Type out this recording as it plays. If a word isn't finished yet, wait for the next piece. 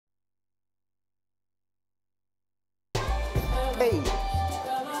Hey.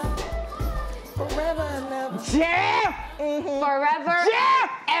 Forever and ever. Jam! Forever. Jam!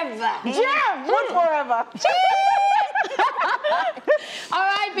 Ever. Jam! Not forever. All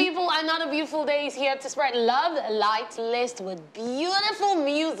right, people, another beautiful day is here to spread love, light, list with beautiful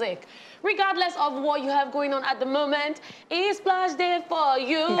music. Regardless of what you have going on at the moment, Esplash there for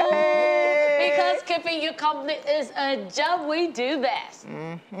you. Hey. Because keeping you company is a job we do best.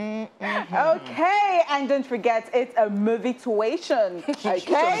 Okay, and don't forget, it's a movie-tuation. Okay?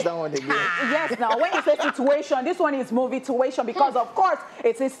 Just that one again. Yes, now when you say situation, this one is movie-tuation because, of course,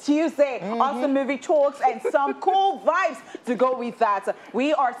 it is Tuesday. Awesome movie talks and some cool vibes to go with that.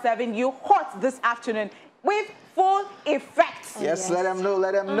 We are serving you hot this afternoon with full effects. Yes, let them know,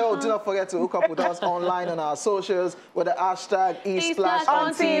 let them know. Do not forget to hook up with us online on our socials with the hashtag Esplash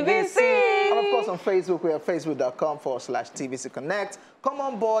on TVC. And of course on Facebook, we are facebook.com/TVC Connect. Come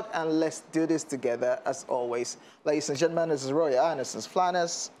on board and let's do this together as always. Ladies and gentlemen, this is Roy and this is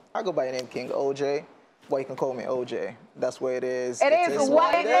Flannis. I go by the name King OJ. Well, you can call me OJ. That's where it is. It is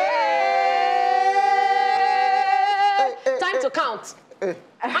what it is. Time to count.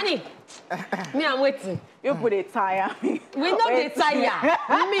 Honey, me, I'm waiting. You put a tire. We know the tire. Me, I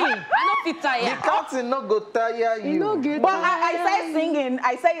don't fit The tire. counting not go tire you. But I started singing,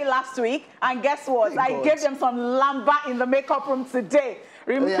 I said it last week, and guess what? I gave them some lamba in the makeup room today.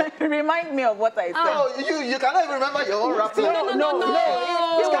 Remind me of what I said. Oh, you cannot even remember your own rap. No.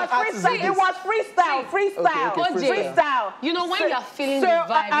 It was freestyle. Freestyle. Okay, Freestyle. You know, when you're feeling the vibe,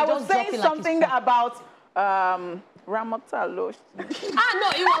 I you was just drop saying it like something it's about Ramotalo. no,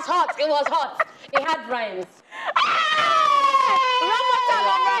 it was hot. It was hot. It had rhymes. When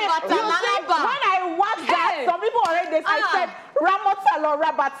I watched that, some people already I said Ramotalo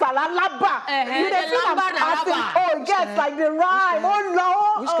Rabatala Laba. Oh yes, like the rhyme. Oh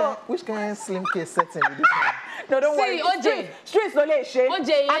no. Which kind of slim case setting with this one? No, don't worry. OJ. Street Solation.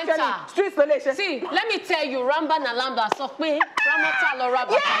 OJ, actually, Street Solation. See, let me tell you, Ramba na Lamba, so me, Ramotalo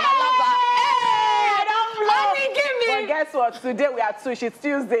Rabatala Laba. Honey, give me. But guess what? Today we are Tush. It's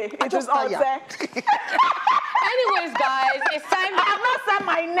Tuesday. It is all there. Anyways, guys, it's time. I have not said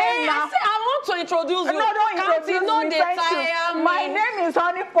my name now. I want to introduce you. No, don't introduce no, me. thank you. My name is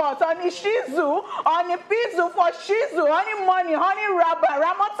Honey Pot, Honey Shizu, Honey Pizu for Shizu, Honey Money, Honey Rabba,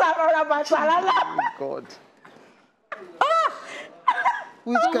 Ramotaro Rabba, Salala. Oh, God.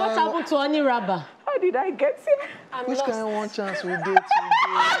 So what happened to Honey Rabba? How did I get here? Which kind of one chance we did today?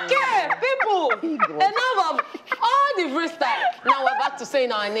 Okay, people, enough of all the freestyle. Now we're back to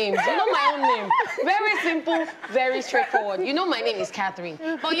saying our names. You know my own name. Very simple, very straightforward. You know my name is Catherine,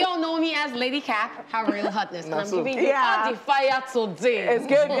 but you all know me as Lady Cat, her real hotness. And I'm giving you all the fire today. It's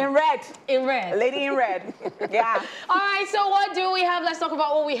good in red. In red. Lady in red. Yeah. All right, so what do we have? Let's talk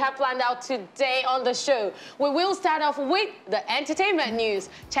about what we have planned out today on the show. We will start off with the entertainment news.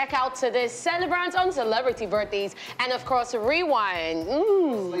 Check out today's celebrants on celebrity birthdays. And of course, rewind.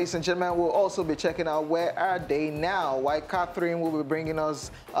 Ladies and gentlemen, we'll also be checking out Where Are They Now? Why Catherine will be bringing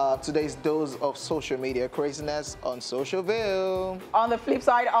us today's dose of social media craziness on Socialville. On the flip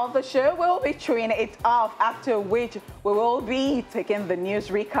side of the show, we'll be chewing it off, after which we will be taking the news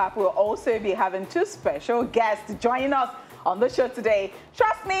recap. We'll also be having two special guests joining us on the show today.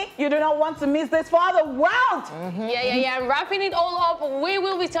 Trust me, you do not want to miss this for the world. Yeah. And wrapping it all up, we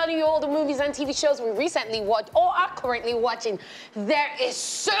will be telling you all the movies and TV shows we recently watched or are currently watching. There is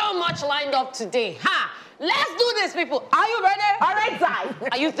so much lined up today. Let's do this, people. Are you ready? All right, Zai.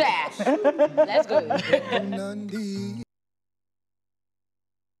 Are you there? Let's go.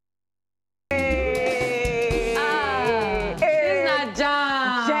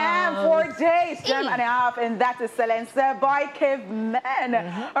 Jam and a half, and that is Silence by Cavemen.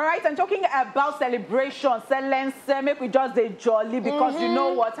 All right, I'm talking about celebration. Silence, make we just a jolly because you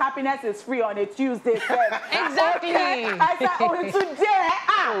know what? Happiness is free on a Tuesday. Exactly. Okay? I said, today,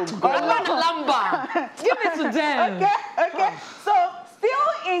 Lamba. Give it to them. Okay. So, still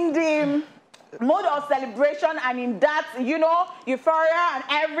in the mode of celebration and in that, you know, euphoria and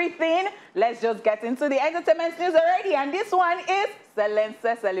everything, let's just get into the entertainment news already. And this one is Silence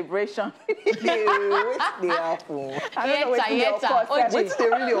celebration. What's the apple? What's the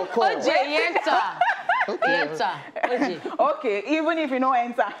really occur? Okay, even if you don't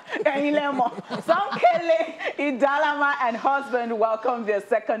enter, some Kele Idalama and husband welcome their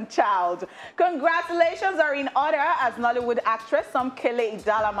second child. Congratulations are in order as Nollywood actress Some Kele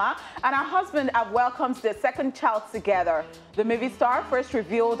Idalama and her husband have welcomed their second child together. The movie star first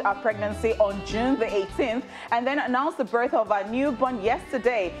revealed her pregnancy on June the 18th and then announced the birth of her newborn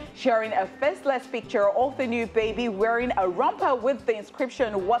yesterday, sharing a faceless picture of the new baby wearing a romper with the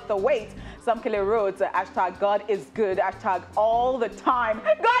inscription, "What the Wait." Some Kele wrote, hashtag God is good, hashtag all the time.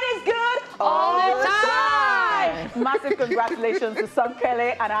 God is good all the time. Massive congratulations to Sam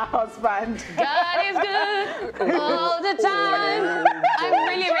Kelly and her husband. God is good all the time. I'm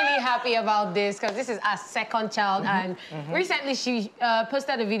really, really happy about this because this is our second child. And recently she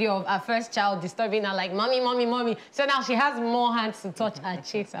posted a video of our first child disturbing her like, mommy, mommy, mommy. So now she has more hands to touch her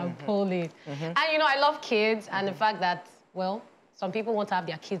cheeks and pull it. And you know, I love kids and the fact that, well, some people want to have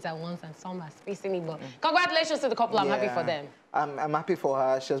their kids at once and some are spacing it, but congratulations to the couple. I'm happy for them. I'm happy for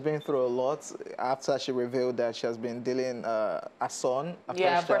her. She has been through a lot. After she revealed that she has been dealing, her son,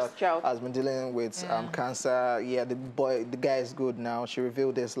 first child, has been dealing with cancer. Yeah, the guy is good now. She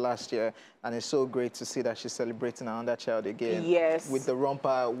revealed this last year, and it's so great to see that she's celebrating another child again. Yes. With the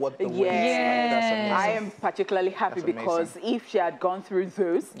romper, what the yes. That's amazing. I am particularly happy because if she had gone through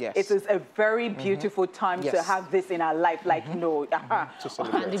those, it is a very beautiful time to have this in her life. Like, no. To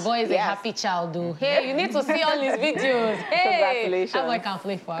celebrate. And the boy is a happy child, though. Hey, you need to see all his videos. Hey. Congratulations. That boy can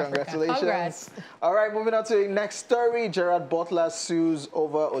play for Congratulations. Africa. Congrats. All right, moving on to the next story. Gerard Butler sues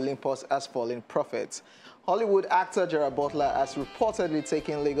over Olympus Has Fallen Prophet. Hollywood actor Gerard Butler has reportedly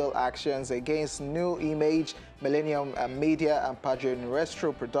taken legal actions against New Image, Millennium Media, and Padre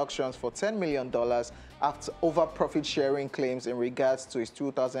Nuestro Productions for $10 million after over profit-sharing claims in regards to his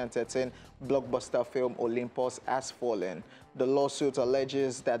 2013 blockbuster film Olympus Has Fallen. The lawsuit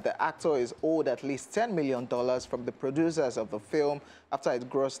alleges that the actor is owed at least $10 million from the producers of the film after it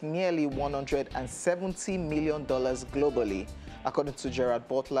grossed nearly $170 million globally. According to Gerard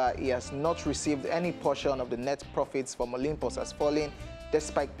Butler, he has not received any portion of the net profits from Olympus Has Fallen,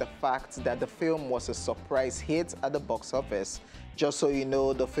 despite the fact that the film was a surprise hit at the box office. Just so you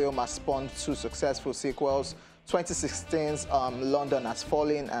know, the film has spawned two successful sequels, 2016's London Has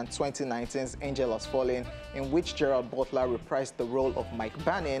Fallen and 2019's Angel Has Fallen, in which Gerard Butler reprised the role of Mike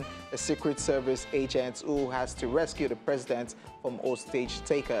Bannon, a Secret Service agent who has to rescue the president from hostage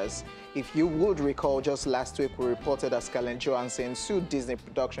takers. If you would recall, just last week we reported that Scarlett Johansson sued Disney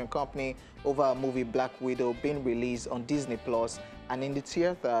production company over a movie Black Widow being released on Disney Plus and in the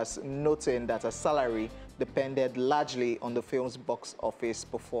theaters, noting that her salary depended largely on the film's box office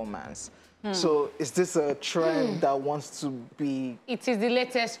performance. So is this a trend that wants to be... It is the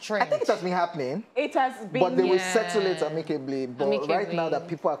latest trend. I think it has been happening. It has been... But they will settle it amicably. But right now that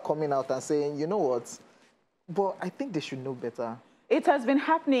people are coming out and saying, you know what, but I think they should know better. It has been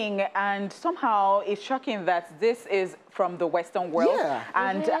happening, and somehow it's shocking that this is from the Western world. Yeah.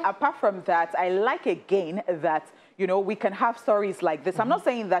 And apart from that, I like again that, you know, we can have stories like this. I'm not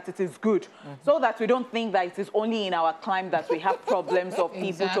saying that it is good, so that we don't think that it is only in our climate that we have problems of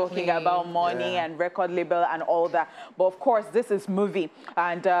people talking about money and record label and all that. But of course, this is movie.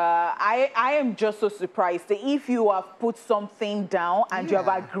 And I am just so surprised that if you have put something down and you have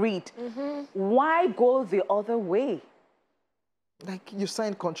agreed, why go the other way? Like you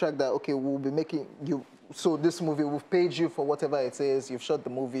signed contract that, okay, we'll be making you, so this movie, we've paid you for whatever it is, you've shot the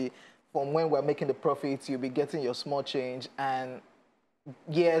movie, from when we're making the profits, you'll be getting your small change, and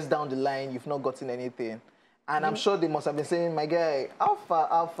years down the line, you've not gotten anything. And I'm sure they must have been saying, my guy, how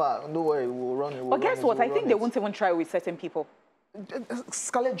far, don't worry, we'll run it. But guess what? I think they won't even try with certain people.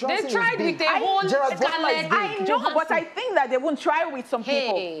 Scarlett Johansson They tried with their whole Scarlett. I know, but I think that they won't try with some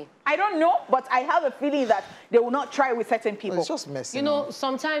people. I don't know, but I have a feeling that they will not try with certain people. It's just messy. You know,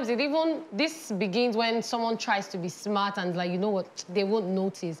 sometimes this begins when someone tries to be smart and like, you know what, they won't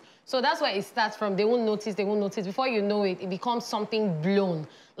notice. So that's where it starts from. They won't notice, they won't notice. Before you know it, it becomes something blown.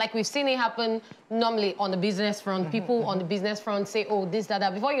 Like we've seen it happen normally on the business front. People on the business front say, oh, this,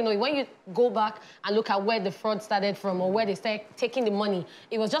 that. Before you know it, when you go back and look at where the fraud started from or where they started taking the money,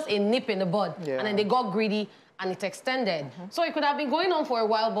 it was just a nip in the bud. And then they got greedy and it extended. So it could have been going on for a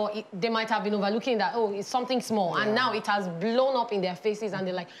while, but they might have been overlooking that, oh, it's something small. And now it has blown up in their faces and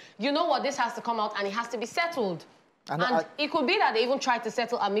they're like, you know what, this has to come out and it has to be settled. And it could be that they even tried to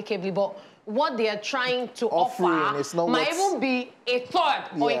settle amicably, but what they are trying to offer might even be a third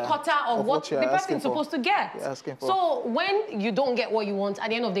or a quarter of what the person is supposed to get. So when you don't get what you want, at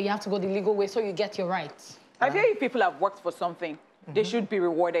the end of the day, you have to go the legal way so you get your rights. I feel if people have worked for something, they should be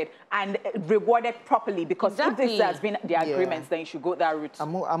rewarded, and rewarded properly, because if this has been the agreements, then you should go that route.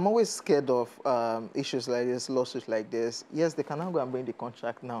 I'm always scared of issues like this, lawsuits like this. Yes, they can now go and bring the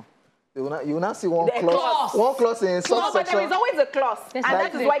contract now. You will not see one clause in some section. But there is always a clause, and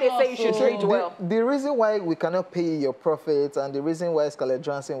that is why they say you should treat well. The reason why we cannot pay your profits, and the reason why Scarlett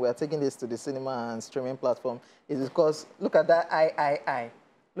Johansson, we are taking this to the cinema and streaming platform, is because look at that I.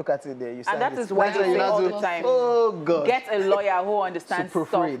 Look at it there. You and that is why they say all the time, oh God, get a lawyer who understands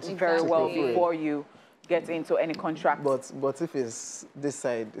stuff very well before you get into any contract. But if it's this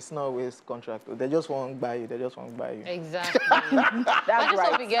side, it's not always contract. They just won't buy you. They just won't buy you. Exactly. That's I just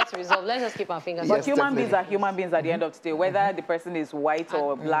right. hope it gets resolved. Let's just keep our fingers But crossed. Yes, human beings are definitely. human beings at the end of the day, whether the person is white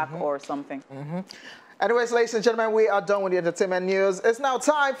or black or something. Anyways, ladies and gentlemen, we are done with the entertainment news. It's now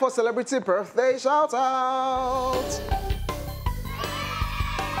time for celebrity birthday shout-out.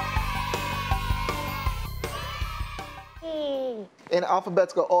 In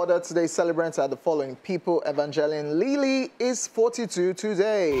alphabetical order, today's celebrants are the following people. Evangeline Lily is 42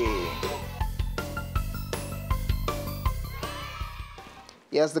 today.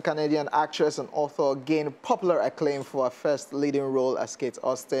 Yes, the Canadian actress and author gained popular acclaim for her first leading role as Kate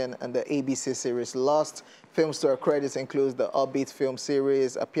Austen in the ABC series Lost. Films to her credits include the upbeat film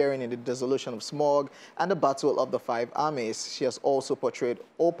series, appearing in The Dissolution of Smog and The Battle of the Five Armies. She has also portrayed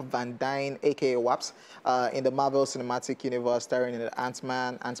Hope Van Dyne, a.k.a. Waps, in the Marvel Cinematic Universe, starring in the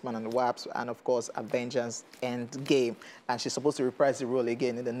Ant-Man and the Wasp, and of course, Avengers Endgame. And she's supposed to reprise the role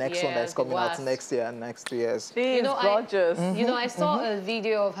again in the next one that's coming out next year and next 2 years. She's gorgeous. I saw a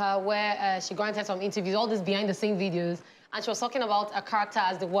video of her where she granted some interviews, all these behind-the-scenes videos, and she was talking about a character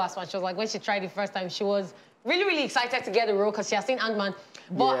as the Wasp, and she was like, when she tried it first time, she was really, really excited to get the role because she has seen Ant-Man.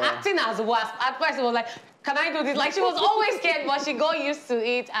 But acting as a Wasp, at first it was like, can I do this? Like, she was always scared, but she got used to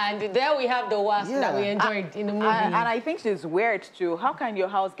it, and there we have the Wasp that we enjoyed in the movie. And I think she's weird, too. How can your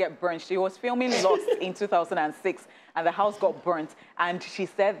house get burnt? She was filming Lost in 2006, and the house got burnt. And she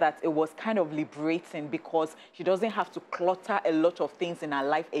said that it was kind of liberating because she doesn't have to clutter a lot of things in her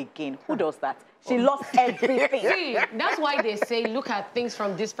life again. Who does that? She lost everything. See, that's why they say look at things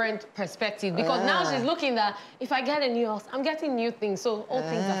from different perspectives. Because now she's looking that if I get a new house, I'm getting new things. So all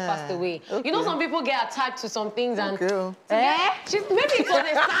things have passed away. Okay. You know, some people get attached to some things and Okay. maybe it was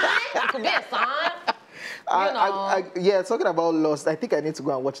a sign. It could be a sign. Yeah, talking about Lost, I think I need to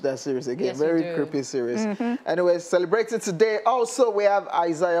go and watch that series again. Yes, you Very do. creepy series. Anyway, celebrating today, also we have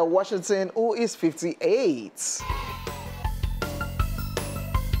Isaiah Washington, who is 58.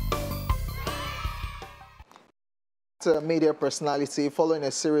 Media personality, following a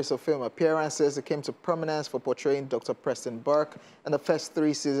series of film appearances, he came to prominence for portraying Dr. Preston Burke in the first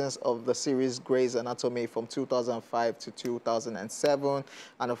 3 seasons of the series Grey's Anatomy from 2005 to 2007.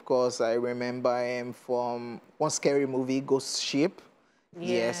 And of course, I remember him from one scary movie, Ghost Ship.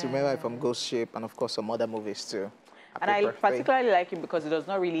 Yes, remember him from Ghost Ship, and of course some other movies too. And I particularly like him because he does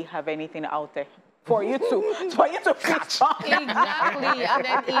not really have anything out there for you to catch on. Exactly. And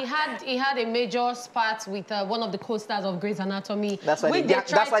then he had a major spat with one of the co-stars of Grey's Anatomy. That's why they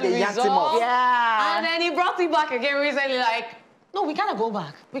yanked him off. Yeah. And then he brought it back again recently, like, no, we gotta go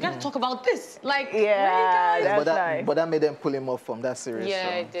back. We gotta talk about this. Like, yeah, really, that's but that made them pull him off from that series. yeah,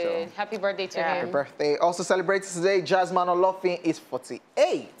 it did. So. Happy birthday to him. Happy birthday. Also celebrated today, Jasmine Olofin is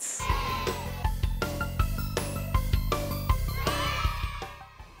 48.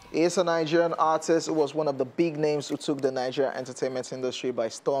 He is a Nigerian artist who was one of the big names who took the Nigerian entertainment industry by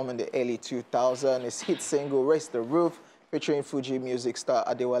storm in the early 2000s. His hit single, Raise the Roof, featuring Fuji music star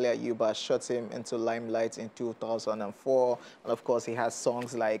Adewale Ayuba, shot him into limelight in 2004. And of course, he has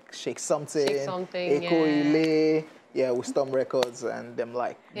songs like Shake Something, Eko Ile, with Storm Records and them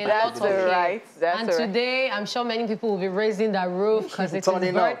like. Yeah, that's right. And today, I'm sure many people will be raising that roof because it's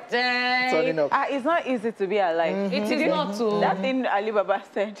his birthday. Turning up. It's not easy to be alive. It is not too. That thing Ali Baba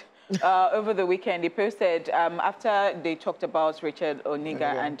said over the weekend, he posted after they talked about Richard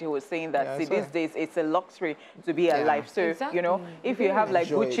Oniga, and he was saying that these days it's a luxury to be alive. So, you know, if you have like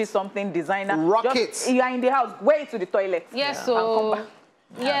Gucci, something designer, rockets. You are in the house, way to the toilet. Yes, so...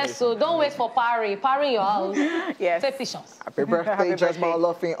 Yes, so don't wait for party. Party in your house. Yes. Take pictures. Happy birthday, Jasmine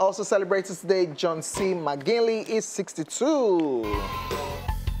Olofin. Also celebrated today, John C. McGinley is 62.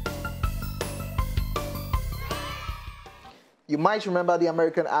 You might remember the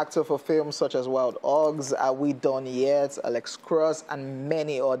American actor for films such as Wild Hogs, Are We Done Yet, Alex Cross, and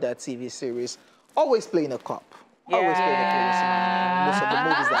many other TV series. Always playing a cop. Always playing a policeman. Most of the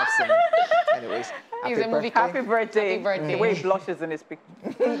movies that I've seen. Anyways. Happy birthday. Happy birthday. The way he blushes in his picture.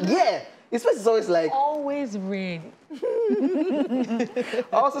 Yeah. His face is always like... Always red.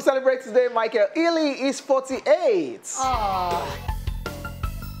 Also celebrate today, Michael Ealy is 48. Oh.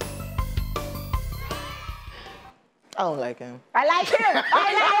 I don't like him. I like him. I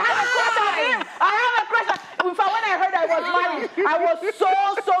have a crush on him. In fact, when I heard I was married, I was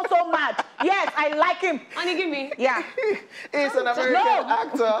so mad. Yes, I like him. And give me. Yeah. He's an American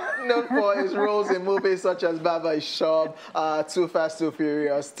actor known for his roles in movies such as Baba is Shop, Too Fast, Too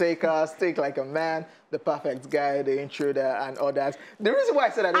Furious, Take Us, Think Like a Man, The Perfect Guy, The Intruder, and others. The reason why I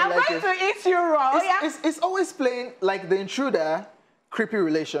said I don't like him... I'm going to eat you raw. It's always playing like The Intruder creepy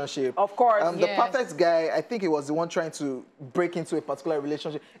relationship. Of course, The perfect guy, I think he was the one trying to break into a particular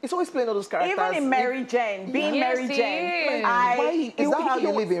relationship. He's always playing all those characters. Even in Mary Jane, being Mary Jane. Is that how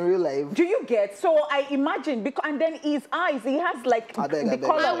you live in real life? Do you get? So I imagine, because, and then his eyes, he has like the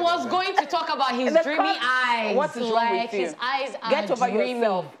color. I was going to talk about his dreamy eyes. What is wrong with you? His eyes are Get over dreamy.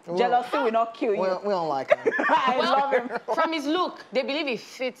 yourself. Jealousy will not kill you. We don't like him. I love him. From his look, they believe he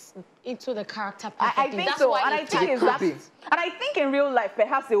fits into the character perfectly. I think That's so. why And I think in real life,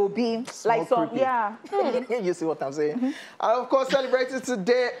 perhaps it will be like some, You see what I'm saying? And of course, celebrating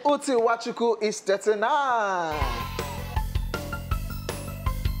today, Uti Wachuku is 39.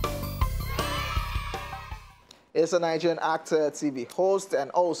 He's a Nigerian actor, TV host, and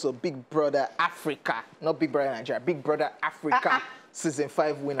also Big Brother Africa. Not Big Brother Nigeria, Big Brother Africa. Season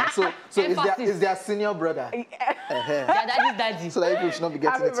 5 winner. So is their senior brother. Daddy's daddy. So that people should not be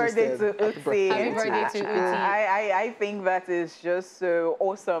getting it twisted. Happy birthday to Uti. Happy birthday to Uti. I think that is just so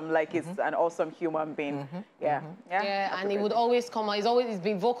awesome. Like, it's an awesome human being. Yeah, and he would always come out. He's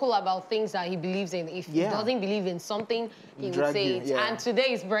been vocal about things that he believes in. If he doesn't believe in something, he would say it. And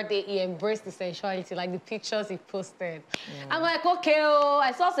today's birthday, he embraced the sensuality, like the pictures he posted. I'm like, okay,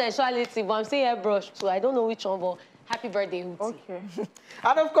 I saw sensuality, but I'm seeing airbrush too. I don't know which one, but happy birthday, Uti. Okay.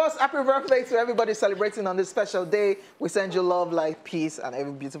 And of course, happy birthday to everybody celebrating on this special day. We send you love, life, peace, and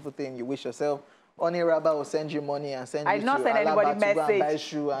every beautiful thing you wish yourself. Oni Rabba will send you money and send you to Alaba to go and buy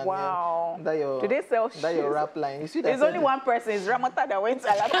shoe. And, wow. Do they sell shoes? That your rap line. You see that? There's only one person. It's Ramata that went to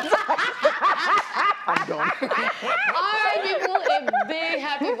Alaba. I'm done. All right, people, a big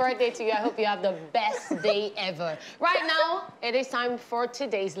happy birthday to you. I hope you have the best day ever. Right now, it is time for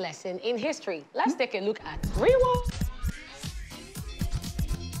today's lesson in history. Let's take a look at Rewind.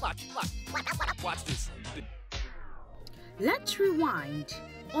 Watch this. Let's rewind.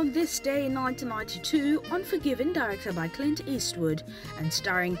 On this day in 1992, Unforgiven, directed by Clint Eastwood and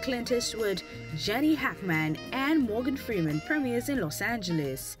starring Clint Eastwood, Jenny Hackman, and Morgan Freeman, premieres in Los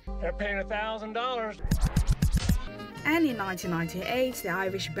Angeles. They're paying $1,000. And in 1998, the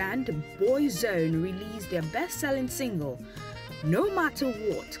Irish band Boyzone released their best-selling single, No Matter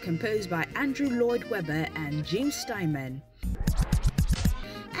What, composed by Andrew Lloyd Webber and Jim Steinman.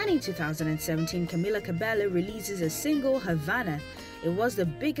 And in 2017, Camila Cabello releases a single, Havana. It was the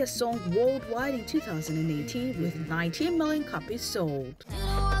biggest song worldwide in 2018 with 19 million copies sold.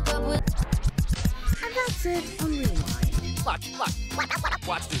 And that's it on Rewind.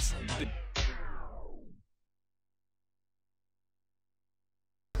 Watch this.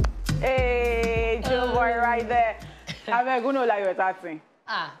 Hey, Joe boy right there. I'm going to like your tatting.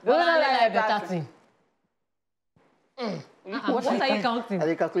 Better thing. What are you counting? Are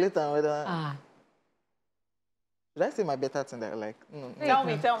they calculating whether... Did I say my better thing that I like? Tell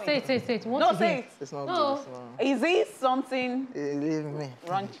me. Say it. No, say it. It's not No. good. Is it something? Leave me.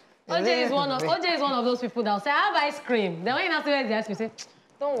 Wrong. OJ is one of those people that will say, I have ice cream. Then when you ask me where the ice cream, say,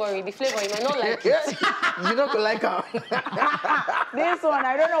 don't worry, the flavor, you might not like it. You don't like her. This one,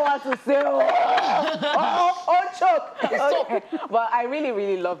 I don't know what to say. Choke. Okay. But I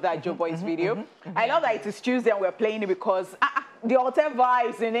really love that Joe Boy's video. I love that it is Tuesday and we're playing it because the hotel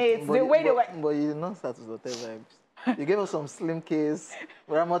vibes in it, the way they were. But you did not start with hotel vibes. You gave us some slim case.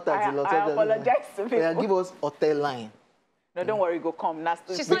 I apologize to people. Yeah, give us hotel line. No, don't worry, go come.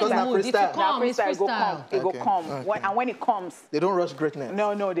 She's not in the mood. It will come. It's freestyle. It go come. Okay. And when it comes... They don't rush greatness.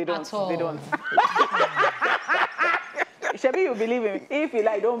 No, they don't. At all. They don't. Shabi, you believe in me. If you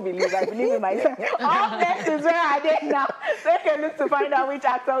like, don't believe. I believe in myself. All next is where I did now. Take a look to find out which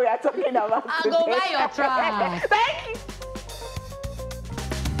actor we are talking about. I'll go buy your trash. Thank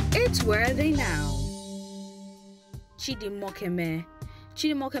you. It's Where Are They Now? Chidi Mokeme.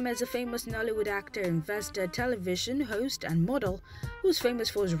 Chidi Mokeme is a famous Nollywood actor, investor, television host, and model who's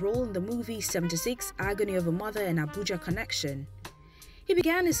famous for his role in the movies 76, Agony of a Mother, and Abuja Connection. He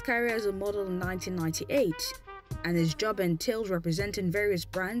began his career as a model in 1998, and his job entailed representing various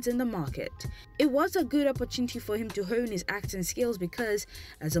brands in the market. It was a good opportunity for him to hone his acting skills because,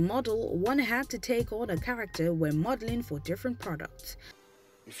 as a model, one had to take on a character when modeling for different products.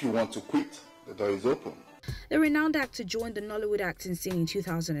 If you want to quit, the door is open. The renowned actor joined the Nollywood acting scene in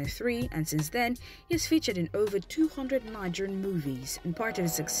 2003, and since then, he has featured in over 200 Nigerian movies, and part of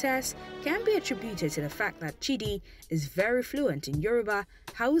his success can be attributed to the fact that Chidi is very fluent in Yoruba,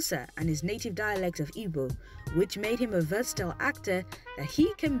 Hausa, and his native dialect of Igbo, which made him a versatile actor that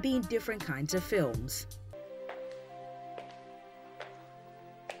he can be in different kinds of films.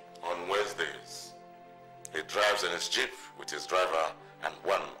 On Wednesdays, he drives in his jeep with his driver and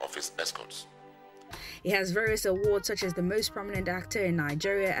one of his escorts. He has various awards such as the Most Prominent Actor in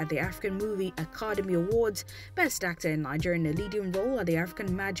Nigeria at the African Movie Academy Awards, Best Actor in Nigeria in a Leading Role at the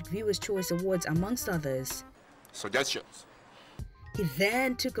African Magic Viewers' Choice Awards, amongst others. Suggestions. He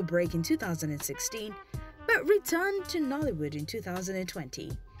then took a break in 2016, but returned to Nollywood in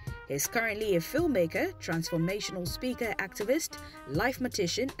 2020. He's currently a filmmaker, transformational speaker, activist,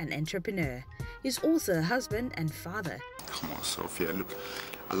 life-matician, and entrepreneur. He's also a husband and father. Come on, Sophia. Look,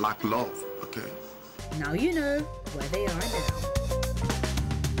 I lack love, okay? Now you know where they are now.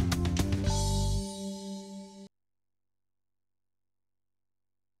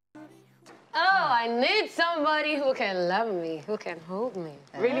 Oh, I need somebody who can love me, who can hold me.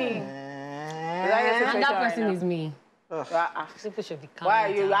 Really? And that person is me. People should be calm. Why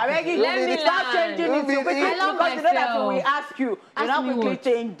are you? I beg you, Let me start changing it. I love Because you know that when we myself. ask you, you Ask not me quickly what?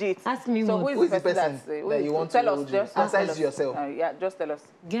 change it. Ask me So what? who is the person that you want to tell us? hold you? Just tell Besides us. yourself. Yeah, just tell us.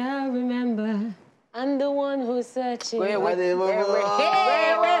 Girl, remember, I'm the one who's searching. Wait. Don't mind them,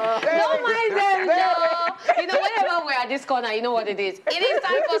 though. You know, whenever we're at this corner, you know what it is. It is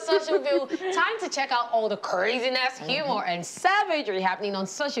time for Social View. Time to check out all the craziness, humor, and savagery happening on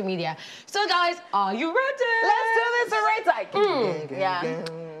social media. So, guys, are you ready? Let's do this right time. Yeah.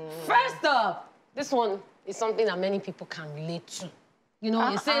 First up, this one is something that many people can relate to. You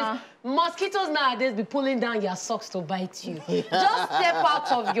know, it says, mosquitoes nowadays be pulling down your socks to bite you. Just step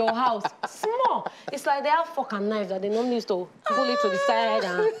out of your house. Small. It's like they have fork and knife that they normally used to pull it to the side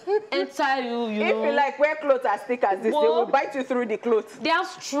and enter you, you know. If you like wear clothes as thick as this, they will bite you through the clothes. They have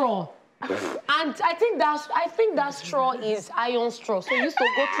straw. And I think that straw is iron straw. So you used to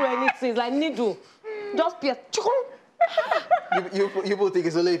go through anything. It's like needle. Just be a You people think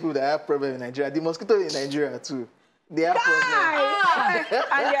it's only people that have problem in Nigeria. The mosquito in Nigeria too. They have problem.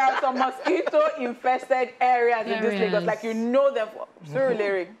 And there are some mosquito-infested areas in this Lagos. Like you know them through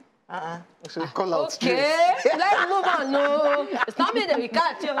lyric. Should call out okay, let's move on. No, it's not me that we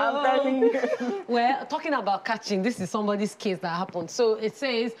catch you. I'm telling you. Well, talking about catching, this is somebody's case that happened. So it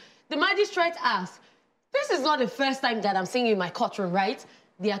says, the magistrate asked, this is not the first time that I'm seeing you in my courtroom, right?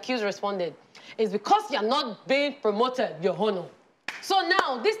 The accused responded, it's because you're not being promoted, Your Honor. So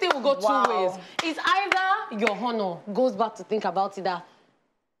now, this thing will go two ways. It's either Your Honor goes back to think about it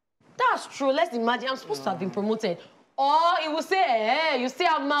that's true, let's imagine, I'm supposed to have been promoted. Or it will say, hey, you still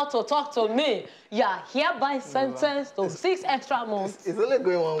have mouth to talk to me. Yeah, hereby sentenced to 6 extra months. It's only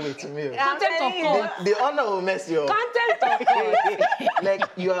going one way to me. Contempt of court. The honor will mess you up. Contempt of court. Like,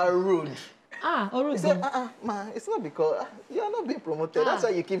 you are rude. Already. You say, man, it's not because you are not being promoted. That's why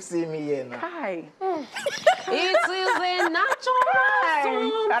you keep seeing me here now. Hi. It is a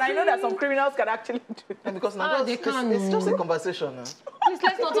natural And I know that some criminals can actually do that. And because now they can. it's just a conversation now. Please,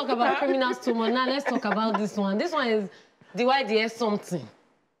 let's not talk about criminals too much. Now, let's talk about this one. This one is DYDS something.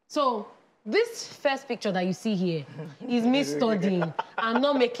 So, this first picture that you see here is me studying. I'm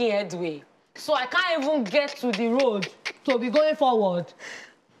not making headway. So, I can't even get to the road to be going forward.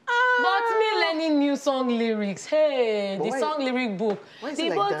 But me learning new song lyrics. Hey, the song lyric book. The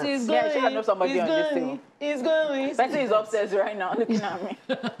boat Yeah, is I should have known somebody on this thing. It's going. Person is upstairs right now looking at me.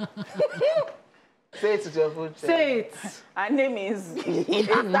 Say it to your phone. Say it. Her name is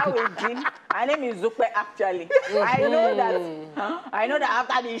that with Jean. Her name is Zupe actually. I know that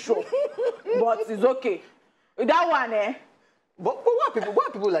after this show. But it's okay. That one, But why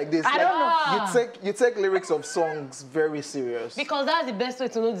are people like this? I don't know. You take lyrics of songs very serious. Because that's the best way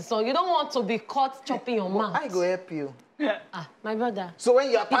to know the song. You don't want to be caught chopping your mouth. I go help you. My brother. So when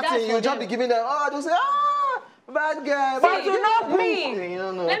you're partying, you just be giving them, they'll say, bad guy. But you know me. You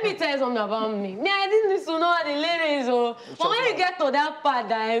don't know. Let me tell you something about me. Me, I didn't used to know the lyrics. But when you get to that part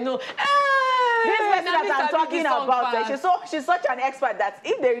that I know, this person that I'm talking about, she's such an expert that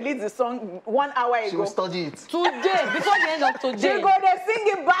if they release the song 1 hour ago, she will study it. Today, before the end of today. She go there sing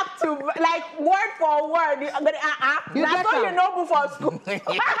it back to, like, word for word. That's all you know before school.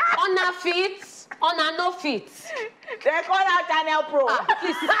 On her feet, on her no feet. They call her Channel Pro.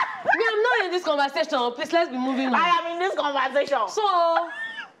 Please, me, I'm not in this conversation. Please, let's be moving on. I am in this conversation. So,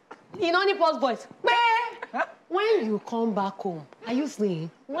 in Onipo's voice, when you come back home, are you saying,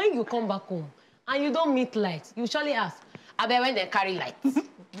 when you come back home and you don't meet lights, you surely ask, I bet when they carry lights.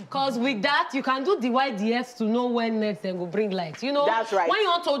 Because with that, you can do the YDS to know when next they will bring lights. You know, that's right. When you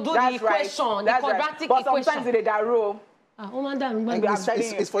want to do the equation, the quadratic but equation. But sometimes they roll.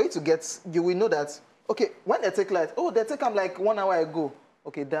 It's for you to get, you will know that, okay, when they take lights, they take them like 1 hour ago.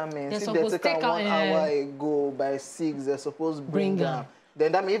 Okay, that means if they take them 1 hour ago by 6, they're supposed to bring them.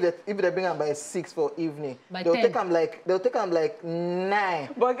 then that means if they bring them by 6 for evening, By they'll 10. take them like 9.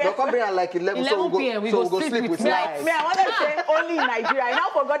 But They'll come bring them like 11, so 11 p.m. we'll go sleep with lights. Me, I want to say only in Nigeria. I now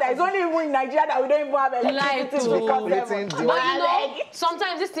forgot that it's only even in Nigeria that we don't even have electricity. But you know,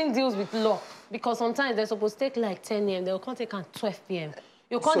 sometimes this thing deals with luck. Because sometimes they're supposed to take like 10 a.m. They'll come take at 12 p.m.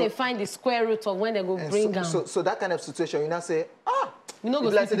 You can't find the square root of when they go bring them. So that kind of situation, you now say, you know,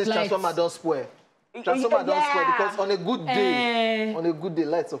 like this transformer don't spoil. Transformer don't spoil because on a good day,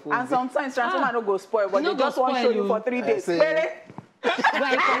 lights are full. And sometimes transformer don't go spoil, but they just want to show you for 3 days.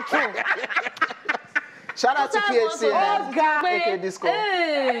 Shout out to PHC. Okay, disco.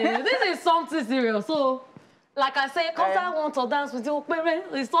 Hey, this is something serious. So, like I say, Concert want to dance with your parents.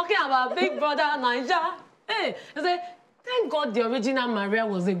 He's talking about Big Brother Naija. Hey, he say, thank God the original Maria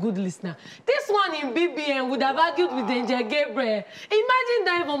was a good listener. This one in BBN would have argued with Angel Gabriel. Imagine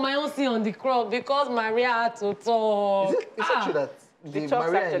dying for my own seat on the crowd because Maria had to talk. Is it true that the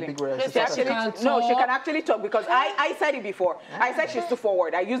Maria in Big Brother? She can actually talk because I said it before. I said she's too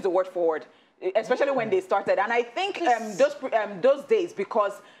forward. I used the word forward. Especially when they started, and I think those days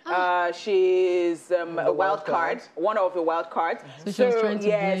because she's a wild card, one of the wild cards. So she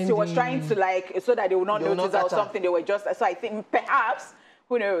was trying to like so that they would not notice or something. They were just so I think perhaps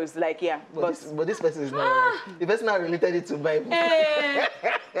who knows, like but this person is not. The person not related it to Bible.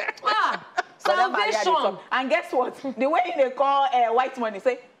 Salvation. And guess what? The way they call white money,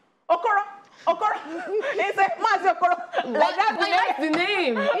 say Okoro. Okoro. He said, Mazi Okoro. He likes the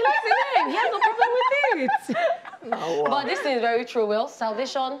name. He likes the name. He has no problem with it. Oh, wow. But this thing is very true. Well,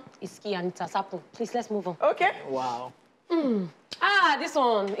 salvation is key and it has happened. Please, let's move on. Okay. Wow. This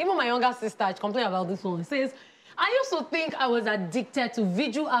one. Even my younger sister complained about this one. It says, I used to think I was addicted to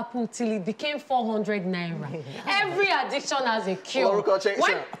Viju Apple till it became 400 naira. Every addiction has a cure.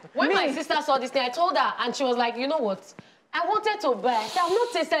 When my sister saw this thing, I told her, and she was like, you know what? I wanted to buy. I said, I've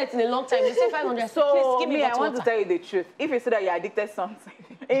not tasted it in a long time. They say 500. So, please give me I want to tell you the truth. If you say that you're addicted to something,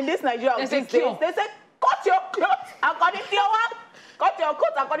 in this Nigeria of these days, they say, cut your clothes according to your one. Cut your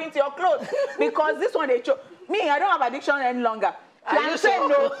coat according to your clothes. Because this one, they chose. Me, I don't have addiction any longer. Plantain,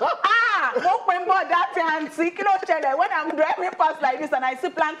 no. Don't remember that fancy. When I'm driving past like this and I see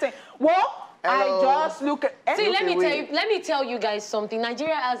plantain, I just look at. See, let me tell you guys something.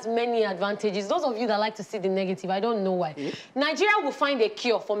 Nigeria has many advantages. Those of you that like to see the negative, I don't know why. Nigeria will find a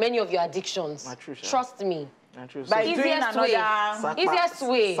cure for many of your addictions. Trust me. By easiest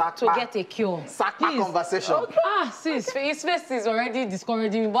way to get a cure. Conversation. Okay. Sis, his face is already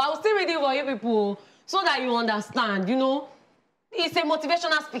discouraging me, but I'll still read it for you people so that you understand, you know. He's a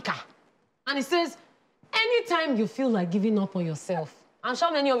motivational speaker. And he says, anytime you feel like giving up on yourself, I'm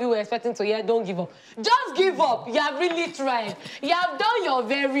sure many of you were expecting to hear, don't give up. Just give up. You have really tried. You have done your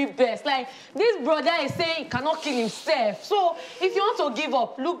very best. Like, this brother is saying he cannot kill himself. So, if you want to give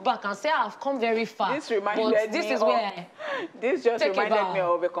up, look back and say, I've come very far. This reminded me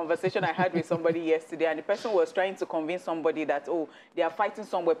of a conversation I had with somebody yesterday, and the person was trying to convince somebody that, they are fighting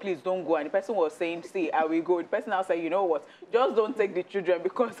somewhere, please don't go. And the person was saying, see, I will go. The person now said, you know what, just don't take the children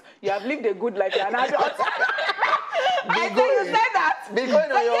because you have lived a good life. You're an adult. I think you said that. Be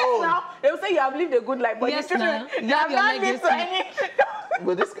going on your own. Now, they'll say you have lived a good life, but yes, the children, you have not lived to any.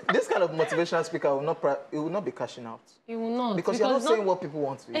 But this kind of motivational speaker will not be cashing out. He will not. Because you're not saying what people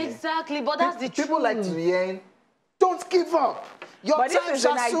want to hear. Exactly, but that's the truth. People like to hear, don't give up. Your time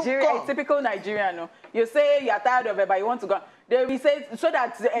shall soon come. A typical Nigerian. No? You say you're tired of it, but you want to go. They will say, so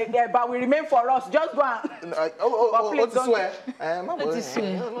that but will remain for us. Just go and... please don't swear.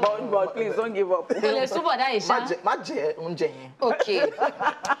 But please don't give up. Okay.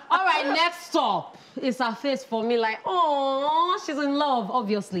 All right, next stop is her face for me. Like, oh, she's in love,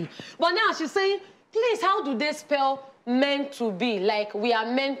 obviously. But now she's saying, please, how do they spell meant to be? Like, we are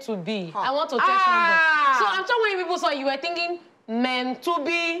meant to be. I want to tell somebody. So I'm sure when people saw you were thinking meant to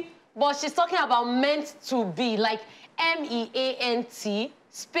be, but she's talking about meant to be, like MEANT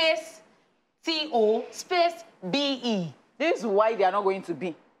space TO space BE. This is why they are not going to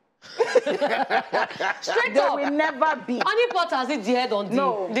be. Straight they up. will never be. Honey pot has it the head on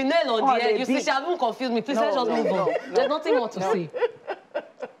the nail on the head. You see, she hasn't confused me. Please, let's just move on. There's nothing more to say.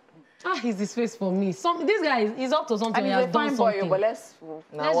 He's this face for me. This guy is up to something. He has done something. But let's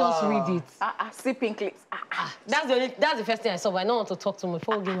just read it. Sipping clips. That's the first thing I saw, but I don't want to talk to him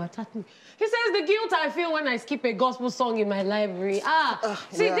before we attack me. He says, the guilt I feel when I skip a gospel song in my library.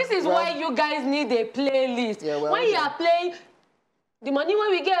 This is why you guys need a playlist. When you are playing, the money when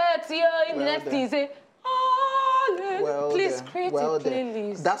we get here in the next thing, say, Please create a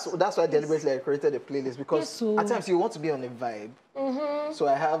playlist. That's why deliberately I created a playlist, because at times you want to be on a vibe. So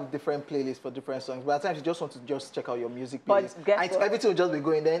I have different playlists for different songs, but at times you just want to just check out your music playlist. And everything will just be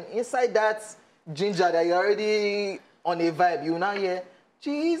going. Then inside that ginger that you're already on a vibe, you now hear,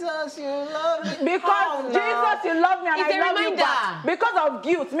 Jesus, you love me. Because Jesus, you love me and I love you back. Because of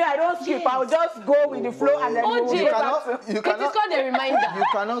guilt, me, I don't skip. I'll just go with the flow and then you cannot, it is called a reminder. You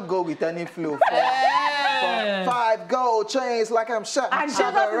cannot go with any flow. For 5 gold chains like I'm shot. And Jesus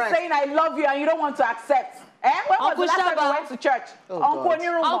is saying, I love you, and you don't want to accept. When was the last time you went to church? Uncle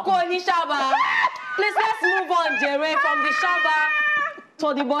Onishaba. Please, let's move on, Jerry, from the Shaba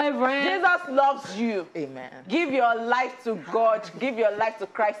to the boyfriend. Jesus loves you. Amen. Give your life to God. Give your life to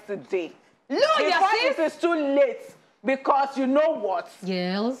Christ today. No, before it is too late, because you know what?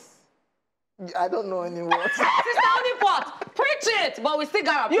 Yes. I don't know any words. Sister Honeypot, preach it, but we still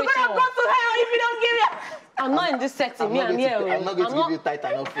gotta preach it. You're gonna go to hell if you don't give it. I'm not in this setting. I'm not going to give you tight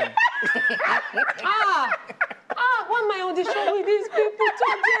and offering. Why am I on the show with these people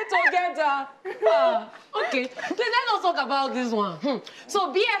together? Okay, let's talk about this one.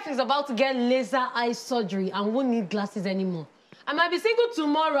 So BF is about to get laser eye surgery and won't need glasses anymore. I might be single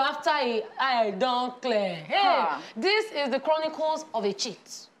tomorrow after I don't clear. Hey, this is the chronicles of a cheat.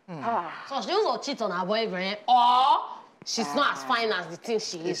 So she also cheat on her boyfriend, or she's not as fine as the thing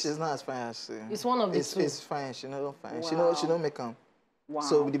she is. She's not as fine as she is. It's one of the two. It's fine. She's not fine. Wow. She don't make them. Wow.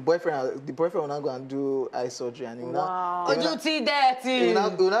 So the boyfriend will not go and do eye surgery, and he will not. Ojuti dirty. He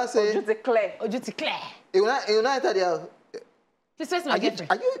will not say. Ojuti clear. Ojuti clear. He will not enter there. Please face my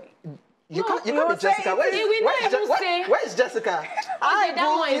girlfriend. Are you? You can't be Jessica. Where is Jessica? Okay,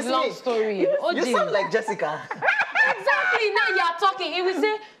 that one is long story. You sound like Jessica. Exactly. Now you are talking. He will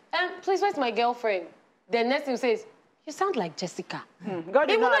say, please, where's my girlfriend? The next thing he says, you sound like Jessica. God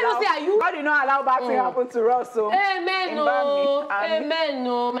did not allow bad things happen to us. So amen, no. Amen,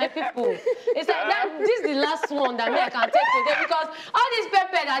 no, my people. It's like that. This is the last one that me I can take today, because all this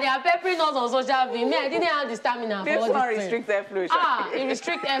pepper that they are peppering us on social media, me I didn't have the stamina for all this thing. Restrict airflow. It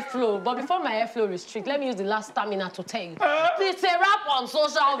restrict airflow. But before my airflow restrict, let me use the last stamina to tell you. It's a wrap on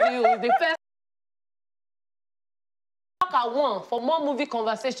social views. The first at one for more movie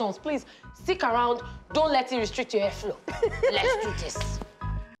conversations. Please stick around. Don't let it restrict your airflow. Let's do this.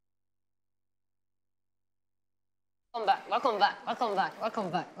 Welcome back. Welcome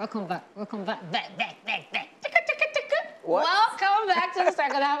back to the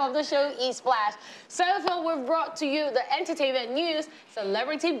second half of the show, Esplash. So far, we've brought to you the entertainment news,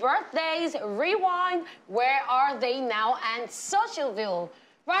 celebrity birthdays, rewind, where are they now, and Socialville.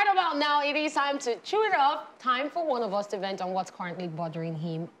 Right about now, it is time to chew it up. Time for one of us to vent on what's currently bothering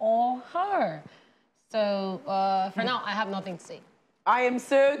him or her. So, for now, I have nothing to say. I am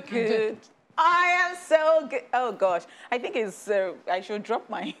so good. I am so good. Oh, gosh. I think it's, I should drop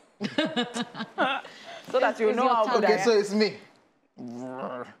my... so that you know how good I am. Okay, so it's me.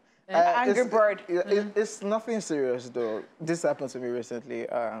 Angry bird. It's nothing serious, though. This happened to me recently.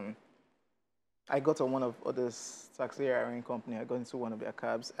 I got on one of this taxi hiring company. I got into one of their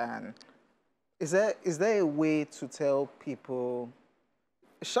cabs, and is there a way to tell people?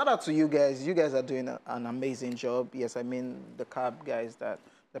 Shout out to you guys. You guys are doing an amazing job. Yes, I mean the cab guys, that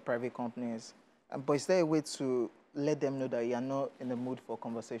the private companies. But is there a way to let them know that you are not in the mood for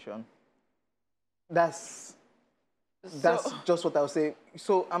conversation? That's just what I would say.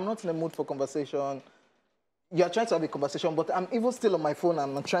 So I'm not in the mood for conversation. You're trying to have a conversation, but I'm even still on my phone.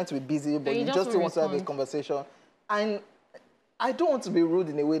 I'm trying to be busy, but you just still want to have a conversation. And I don't want to be rude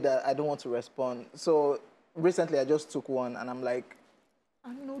in a way that I don't want to respond. So recently, I just took one, and I'm like,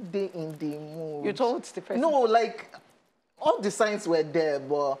 I'm not there in the mood. You told the person? No, like, all the signs were there,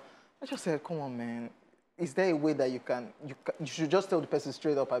 but I just said, come on, man. Is there a way that you should just tell the person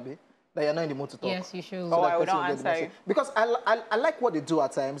straight up, Abi, that you're not in the mood to talk? Yes, you should. So I will not answer you. Because I like what they do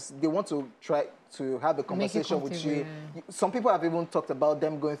at times. They want to try to have a conversation with you. Yeah. Some people have even talked about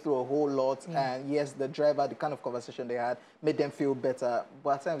them going through a whole lot. Yeah. And yes, the driver, the kind of conversation they had made them feel better.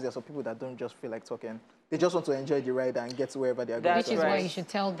 But at times, there are some people that don't just feel like talking. They just want to enjoy the ride and get to wherever they are going. Which is why you should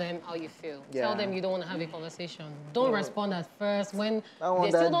tell them how you feel. Yeah. Tell them you don't want to have a conversation. Don't respond at first. When they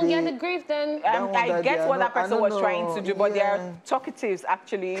still don't get the grief, then... I get what that person was trying to do, but there are talkatives,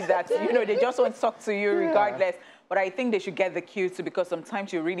 actually, that, they just want to talk to you regardless. But I think they should get the cue too, because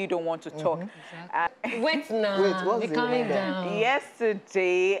sometimes you really don't want to talk. Exactly. Wait now. Be calming down.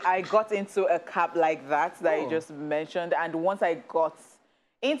 Yesterday, I got into a cab like that you just mentioned. And once I got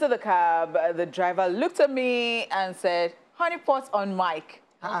into the cab, the driver looked at me and said, honeypot on mic.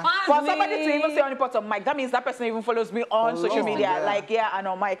 For somebody to even say on the pot of mic, that means that person even follows me on social media, like, and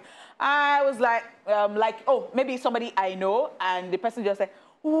on mic. I was like, oh, maybe somebody I know, and the person just said,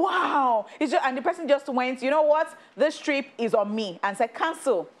 wow. And the person just went, you know what? This trip is on me, and said,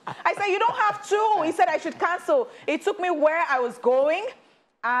 cancel. I said, you don't have to. He said I should cancel. It took me where I was going.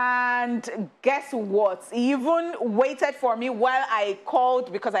 And guess what? He even waited for me while I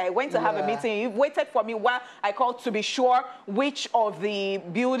called, because I went to have a meeting. He waited for me while I called to be sure which of the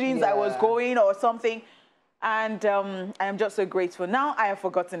buildings I was going or something. And I am just so grateful. Now I have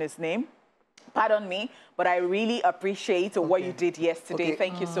forgotten his name. Pardon me, but I really appreciate what you did yesterday.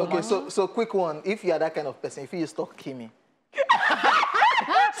 Thank you so much. So quick one. If you are that kind of person, if you stalk Kimi.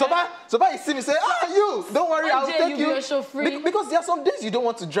 So far you see me say, you, don't worry, I'll take you. Because there are some days you don't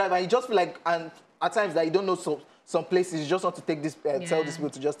want to drive and you just feel like, and at times that you don't know some places, you just want to take this, tell this people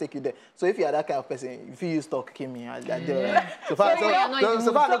to just take you there. So if you are that kind of person, if you use talk Kimi, so far I'm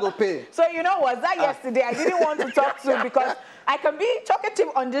not going to pay. So you know what, that yesterday I didn't want to talk to because I can be talkative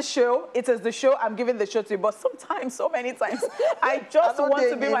on this show. It is the show I'm giving the show to, but sometimes, so many times, I just want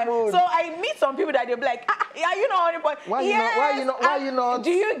to be my mood. So I meet some people that they'll be like, yeah, you know, honey, why you not?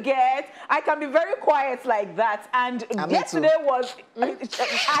 Do you get? I can be very quiet like that. And yesterday was, no.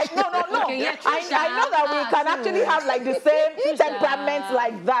 I know that we can actually have like the same temperament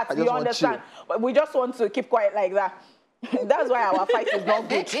like that. You understand? But we just want to keep quiet like that. That's why our fight is not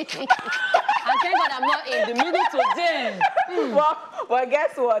good. I thank God I'm not in the middle today. Well,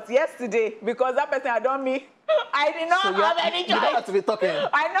 guess what? Yesterday, because that person had done me, I did not have any choice. You don't have to be talking.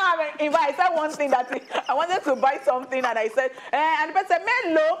 I know. If I said one thing that I wanted to buy something, and I said, and the person said,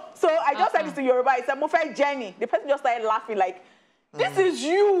 "Melo." So I just said this to Yoruba. I said, "Mofe Jenny." The person just started laughing like, "This is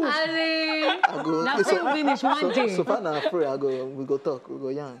you." Now finish one day. So far now, we go talk, we go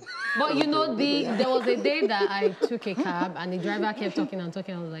yarn. But you know, there was a day that I took a cab and the driver kept talking and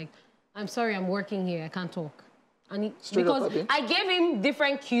talking. I was like, I'm sorry, I'm working here. I can't talk. And because I gave him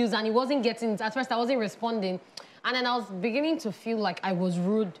different cues and he wasn't getting it. At first, I wasn't responding. And then I was beginning to feel like I was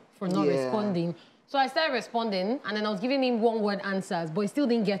rude for not responding. So I started responding and then I was giving him one-word answers, but he still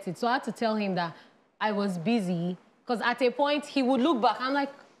didn't get it. So I had to tell him that I was busy. Because at a point, he would look back. I'm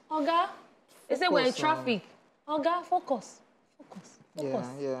like, Oga, he said we're in traffic. Oga, focus.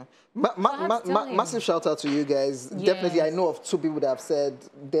 Yeah. Massive shout out to you guys. Yes. Definitely, I know of 2 people that have said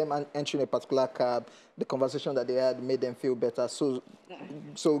them entering a particular cab, the conversation that they had made them feel better. So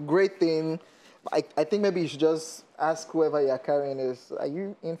great thing. I think maybe you should just ask whoever you are carrying is, are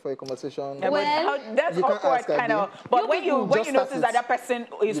you in for a conversation? Yeah, well, that's awkward, kind of. But when you notice that that person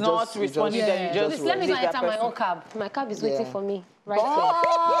is not responding, then you just let me go enter my own cab. My cab is waiting for me. Right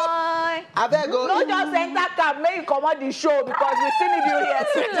there. Not just enter cab, make you come on the show because we still need you here.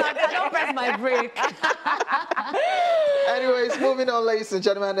 I don't press my brake. Anyways, moving on, ladies and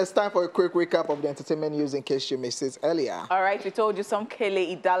gentlemen, it's time for a quick recap of the entertainment news in case you missed it earlier. All right, we told you some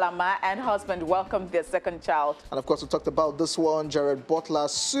Kele Idalama and husband welcomed their second child. And of course, we talked about this one. Jared Butler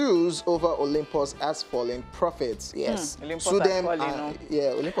sues over Olympus as falling profits. Yes. Sue them.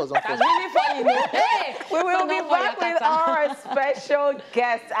 Olympus. That's really funny. Hey, we will be back with our special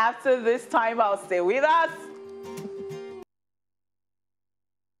guest after this time. I'll stay with us.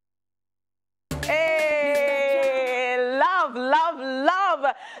 Hey, love.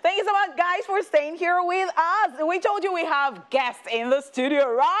 Thank you so much, guys, for staying here with us. We told you we have guests in the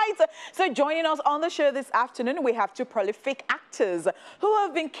studio, right? So joining us on the show this afternoon, we have 2 prolific actors who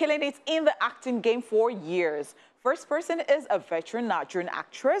have been killing it in the acting game for years. First person is a veteran Nigerian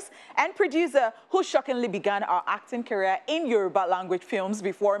actress and producer who shockingly began her acting career in Yoruba language films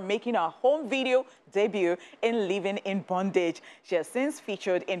before making her home video debut in Living in Bondage. She has since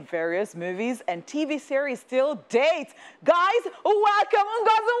featured in various movies and TV series till date. Guys, welcome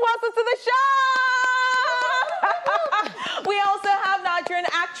Ngozi Nwosu to the show! We also have Nigerian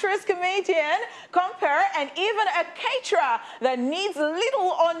actress, comedian, compere, and even a caterer that needs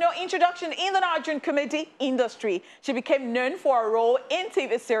little or no introduction in the Nigerian comedy industry. She became known for a role in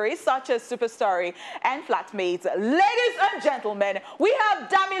TV series such as Superstory and Flatmates. Ladies and gentlemen, we have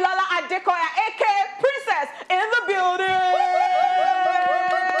Damilola Adekoya, aka Princess, in the building.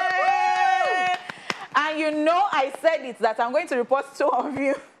 And you know I said it that I'm going to report 2 of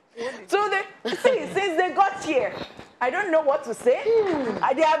you to the since they got here. I don't know what to say.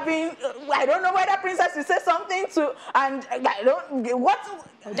 They have been. I don't know whether Princess will say something to, and I don't. What?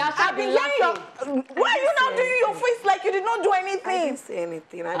 I've been hearing. Why are you now doing your face like you did not do anything? I didn't say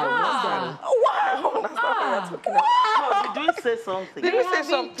anything. I don't know. Wow! Wow! You did say something. They have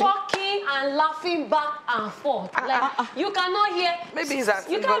been talking and laughing back and forth. Like you cannot hear. Maybe it's that.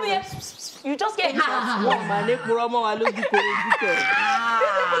 You can't hear. You just get. This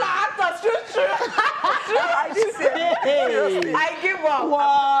people are actors. True. I didn't say it. I give up.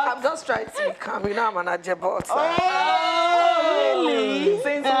 What? I'm just trying to be calm. You know, I'm an ajabot. Oh, really?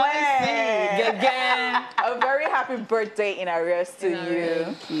 Since when? Again. A very happy birthday in arrears to you.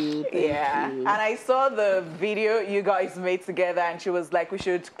 Thank you. And I saw the video you guys made together, and she was like, we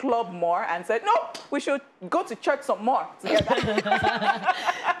should club more, and said, no, we should go to church some more together.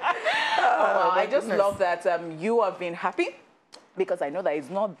 I just love that you have been happy, because I know that it's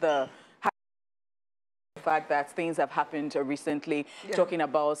not the fact that things have happened recently, talking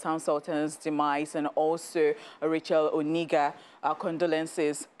about Sound Sultan's demise, and also Rachel Oniga. Our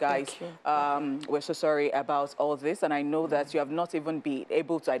condolences, guys. We're so sorry about all this, and I know that you have not even been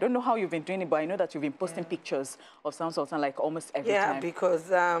able to. I don't know how you've been doing it, but I know that you've been posting pictures of Sound Sultan like almost every time. Yeah,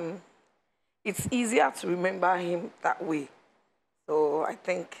 because it's easier to remember him that way. So I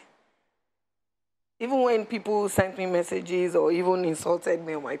think even when people sent me messages or even insulted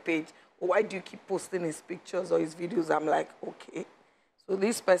me on my page, why do you keep posting his pictures or his videos? I'm like, okay. So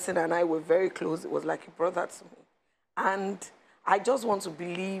this person and I were very close. It was like a brother to me. And I just want to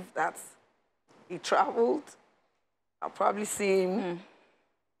believe that he traveled. I'll probably see him,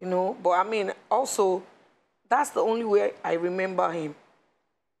 you know. But I mean, also, that's the only way I remember him.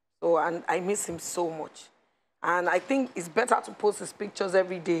 So, and I miss him so much. And I think it's better to post his pictures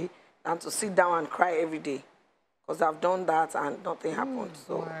every day than to sit down and cry every day. Because I've done that and nothing happened.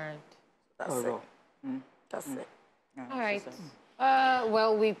 So. That's it. That's it. All right.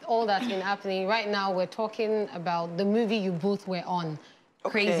 Well, with all that's been happening, right now we're talking about the movie you both were on,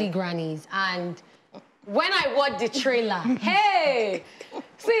 Crazy Grannies. And when I watched the trailer, hey,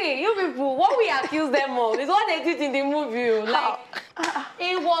 see, you people, what we accuse them of is what they did in the movie. Like,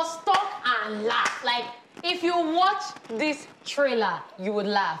 it was talk and laugh. Like, if you watch this trailer, you would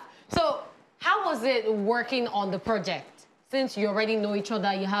laugh. So, how was it working on the project? Since you already know each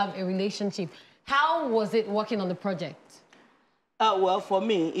other, you have a relationship. How was it working on the project? Well, for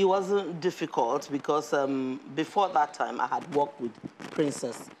me, it wasn't difficult because before that time, I had worked with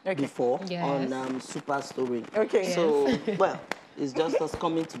Princess before on Super Story. So, well, it's just us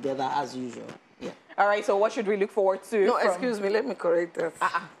coming together as usual. Yeah. All right, so what should we look forward to? No, excuse me, let me correct that.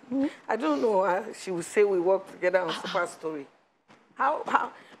 I don't know. She would say we work together on Super Story.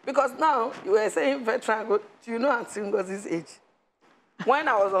 How? Because now, you were saying veteran, do you know Auntie Ngozi's age? When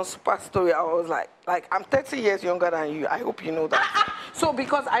I was on Super Story, I was like, I'm 30 years younger than you. I hope you know that. So,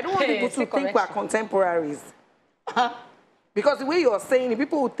 because I don't want people to think we're contemporaries. Because the way you're saying it,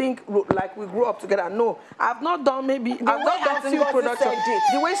 people would think like we grew up together. No, I've not done I've not done few productions.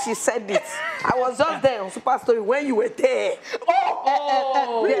 The way she said it, I was just there on Super Story when you were there.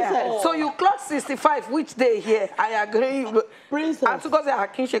 So you clock 65, which day here? I agree. Princess. And because they are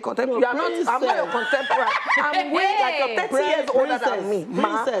kinship contemporary, I'm not your contemporary. I'm way like you're 30 years older than me.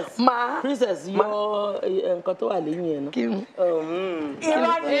 Princess, you're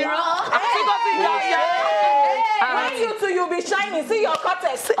You'll be shining. See your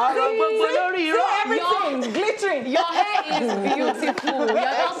cortex. See everything glittering. Your hair is beautiful. You're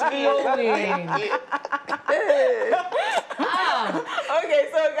just glowing. Okay,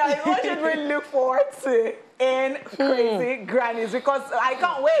 so guys, what should we look forward to in Crazy Grannies? Because I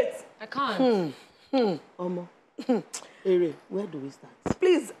can't wait. I can't. Ere, where do we start?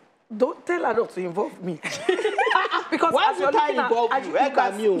 Please, don't tell her not to involve me. Because why as you're looking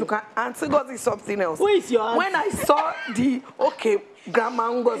at you? Look at Auntie Ngozi is something else. Who is your auntie? When I saw the Grandma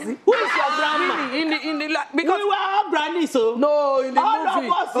Ngozi. Who is your grandma? Because we were all grannies, so no, in the all movie.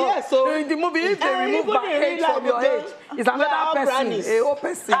 of us, yes, so in the movie, if they remove back age from your age, it's another person, a whole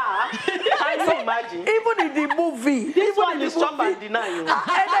person. I can imagine. Even in the movie, this one is strong and deny you.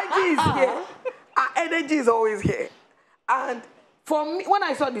 Energy is here. Our energy is always here. And for me, when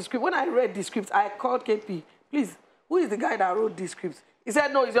I saw the script, when I read the script, I called KP. Please, who is the guy that wrote this script? He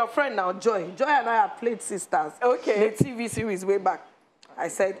said, no, it's your friend now, Joy. Joy and I have played sisters. Okay. In a TV series way back. I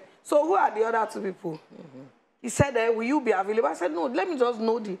said, so who are the other two people? He said, will you be available? I said, no, let me just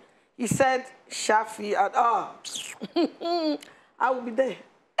know the... He said, Shafi, and I will be there.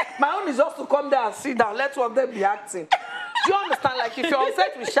 My own is just to come there and sit down. Let one of them be acting. Do you understand? Like, if you're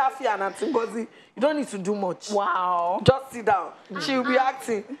upset with Shafi and Auntie Ngozi, you don't need to do much. Wow. Just sit down. She will be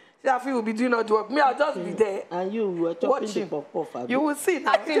acting. Shafi will be doing all the work. Me, I'll just be there. And you were chopping the pop-off. You will see.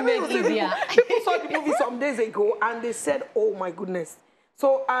 People saw the movie some days ago, and they said, oh, my goodness.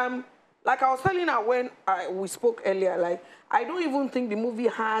 So, like I was telling her when we spoke earlier, like, I don't even think the movie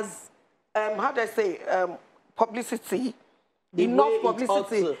has, how do I say, publicity. Enough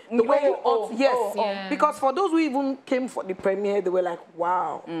publicity. The way you ought, yes. Yeah. Because for those who even came for the premiere, they were like,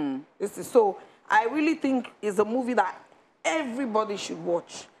 wow. This is so. I really think it's a movie that everybody should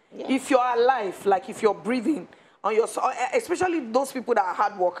watch. Yeah. If you're alive, like if you're breathing, on your, especially those people that are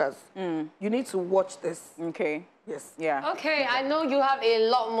hard workers, you need to watch this. Okay. Yes. Yeah. Okay, I know you have a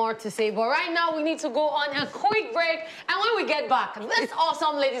lot more to say, but right now we need to go on a quick break. And when we get back, these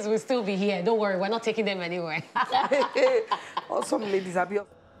awesome ladies will still be here. Don't worry, we're not taking them anywhere. Awesome ladies, Abi.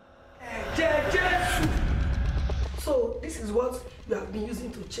 So this is what you have been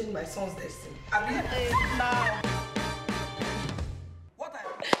using to change my son's destiny. Abi?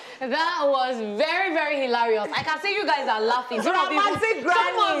 That was very, very hilarious. I can see you guys are laughing. Some of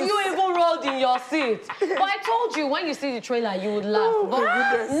you even rolled in your seat. But I told you, when you see the trailer, you would laugh.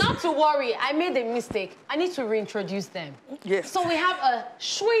 But not to worry, I made a mistake. I need to reintroduce them. Yes. So we have a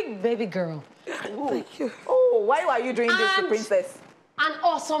sweet baby girl. Thank you. Oh, why are you doing this to Princess? An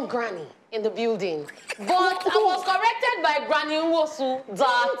awesome granny in the building. But I was corrected by Granny Nwosu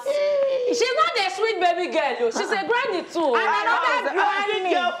that she's not a sweet baby girl, though. She's a granny too. And another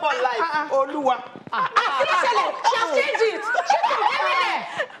granny girl for life. Oluwa. She has changed it. She's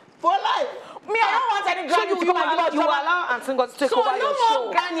everywhere. For life. Me, I don't want any granny to come and give us You allow Auntie Ngozi to take over your show. So no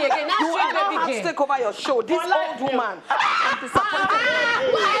more granny again. Now You sweet allow baby her to girl. take over your show. This old woman. I'm disappointed.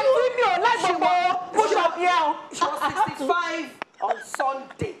 Push up here. She was 65 on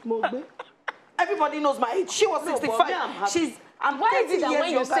Sunday. Everybody knows my age. She was 65. She's. Why is it that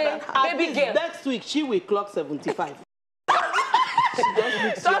when you say baby girl? Next week, she will clock 75.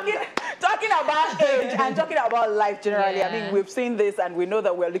 Talking about age and talking about life generally, Yeah. I mean, we've seen this and we know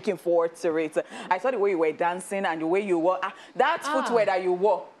that we're looking forward to it. I saw the way you were dancing and the way you wore. That footwear that you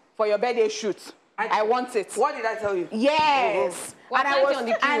wore for your birthday shoot. I want it. What did I tell you? Yes. Well, And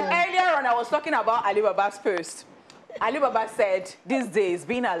earlier on, I was talking about Ali Baba's post. Ali Baba said, these days,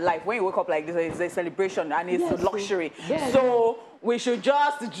 being alive, when you wake up like this, it's a celebration and it's a luxury. Yes. So we should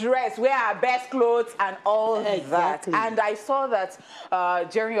just dress, wear our best clothes and all that. And I saw that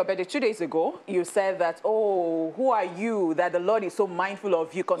during your birthday 2 days ago, you said that, oh, who are you that the Lord is so mindful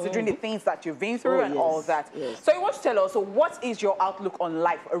of you, considering the things that you've been through and all that. Yes. So you want to tell us, so what is your outlook on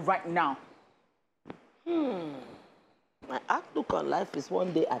life right now? My outlook on life is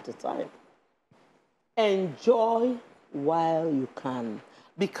one day at a time. Enjoy while you can,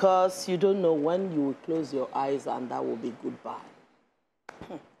 because you don't know when you will close your eyes and that will be goodbye.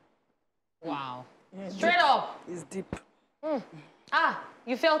 Wow. Straight up. It's deep.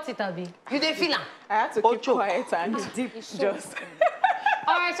 You felt it, Abi. You didn't feel it. I had to keep quiet and just...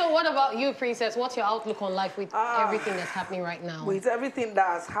 All right, so what about you, Princess? What's your outlook on life with everything that's happening right now? With everything that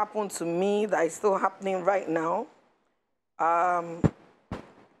has happened to me, that is still happening right now,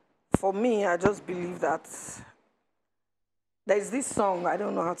 for me, I just believe that there's this song, I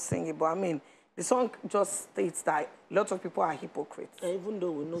don't know how to sing it, but I mean, the song just states that lots of people are hypocrites. Even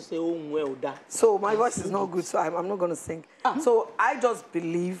though we know say, oh, well, that. So my voice is not good, so I'm not going to sing. So I just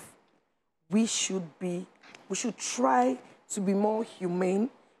believe we should try to be more humane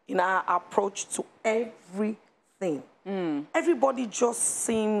in our approach to everything. Everybody just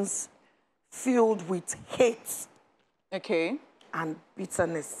seems filled with hate and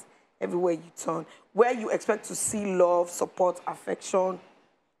bitterness everywhere you turn. Where you expect to see love, support, affection,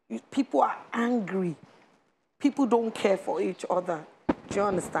 people are angry. People don't care for each other. Do you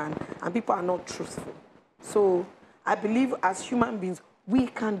understand? And people are not truthful. So I believe as human beings, we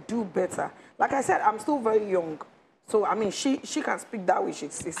can do better. Like I said, I'm still very young. So, I mean, she can speak that way.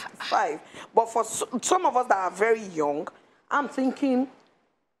 She's 65. But for some of us that are very young, I'm thinking,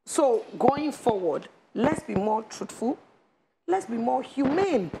 so going forward, let's be more truthful. Let's be more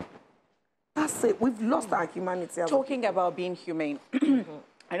humane. That's it. We've lost our humanity. Talking about being humane,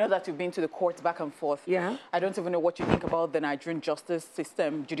 I know that you've been to the courts back and forth. Yeah. I don't even know what you think about the Nigerian justice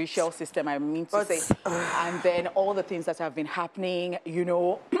system, judicial system, I mean to say. And then all the things that have been happening, you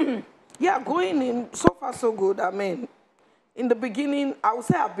know. Yeah, going in, so far so good. I mean, in the beginning, I would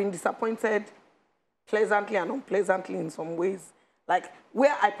say I've been disappointed pleasantly and unpleasantly in some ways. Like,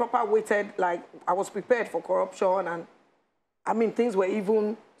 where I proper waited, like, I was prepared for corruption and, I mean, things were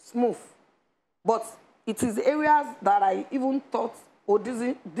even smooth. But it is areas that I even thought, oh,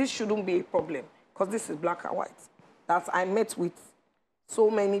 this shouldn't be a problem, because this is black and white. That I met with so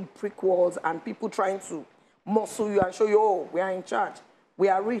many brick walls and people trying to muscle you and show you, oh, we are in charge. We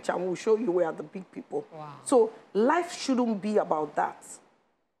are rich and we'll show you we are the big people. Wow. So life shouldn't be about that.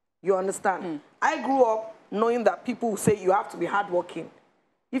 You understand? I grew up knowing that people say you have to be hardworking.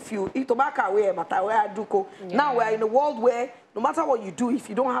 If you eat tobacco away, but now we're in a world where no matter what you do, if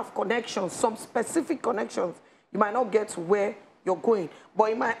you don't have connections, some specific connections, you might not get to where you're going.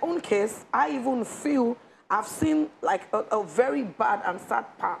 But in my own case, I even feel I've seen like a very bad and sad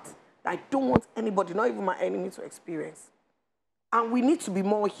part that I don't want anybody, not even my enemy, to experience. And we need to be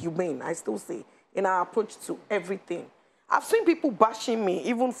more humane, I still say, in our approach to everything. I've seen people bashing me,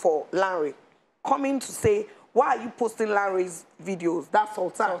 even for Larry, coming to say, why are you posting Larry's videos? That's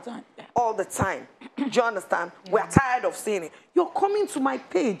Sultan. Yeah. All the time. Do you understand? Yeah. We're tired of seeing it. You're coming to my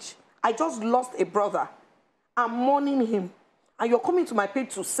page. I just lost a brother. I'm mourning him. And you're coming to my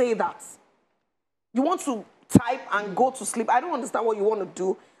page to say that. You want to type and go to sleep. I don't understand what you want to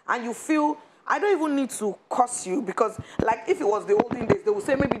do. And you feel, I don't even need to curse you because, like, if it was the olden days, they would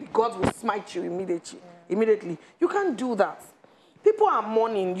say maybe the gods will smite you immediately. You can't do that. People are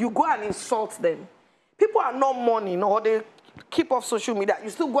mourning. You go and insult them. People are not mourning or they keep off social media. You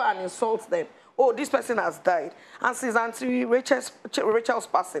still go and insult them. Oh, this person has died. And since Auntie Rachel's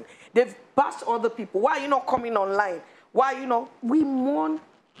passing, they've bashed other people. Why are you not coming online? Why, we mourn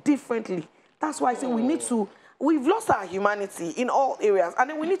differently. That's why I say we need to, we've lost our humanity in all areas.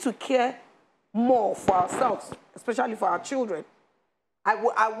 And then we need to care more for ourselves, especially for our children. I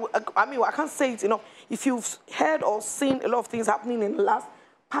mean, I can't say it enough. If you've heard or seen a lot of things happening in the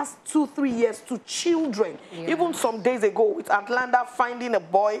past 2-3 years to children, even some days ago with Atlanta finding a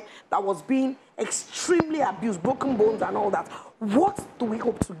boy that was being extremely abused, broken bones and all that. What do we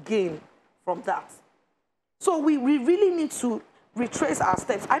hope to gain from that? So we really need to retrace our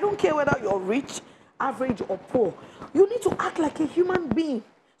steps. I don't care whether you're rich, average, or poor. You need to act like a human being.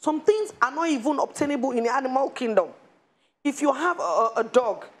 Some things are not even obtainable in the animal kingdom. If you have a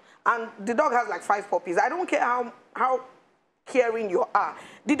dog, and the dog has like 5 puppies, I don't care how caring you are.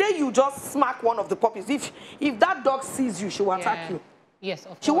 The day you just smack one of the puppies, if that dog sees you, she will attack you. Yes, of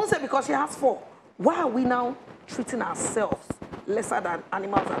course. She won't say because she has 4. Why are we now treating ourselves lesser than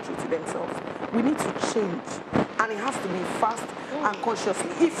animals are treating themselves? We need to change. And it has to be fast and consciously.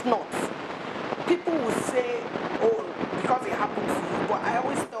 If not, people will say, oh, because it happens to you. But I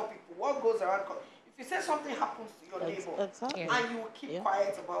always tell people, what goes around, if you say something happens to your neighbor, and you will keep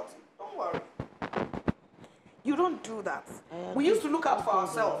quiet about it, don't worry. You don't do that. We used to look out for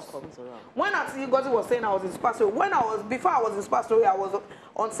ourselves. When Auntie Ngozi was saying I was in Spa Story, before I was in Spa Story, I was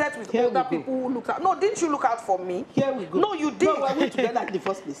on set with older people who looked out. No, didn't you look out for me? Here we go. No, you did. No, we went together in the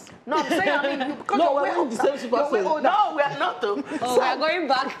first place. No, I'm saying, because no, we're in the same Spa Story. No, we are not. Oh, we are going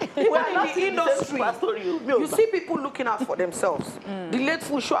back. We're in the industry. You see people looking out for themselves. The late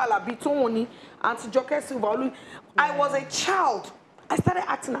Fusho Alabi, Tony, Auntie Joke Silva. I was a child. I started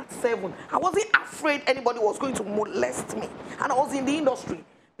acting at 7. I wasn't afraid anybody was going to molest me. And I was in the industry.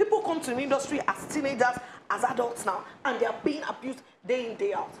 People come to the industry as teenagers, as adults now, and they are being abused day in,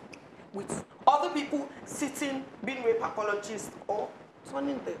 day out. With other people sitting, being rape apologists, or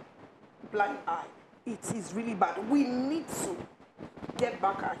turning the blind eye. It is really bad. We need to get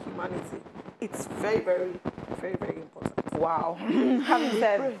back our humanity. It's very, very, very, very important. Wow. Having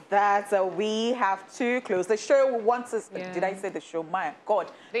said that, we have to close the show. We want to... Did I say the show? My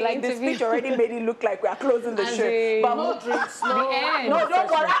God. The speech already made it look like we are closing the show. But no drinks, no. No, don't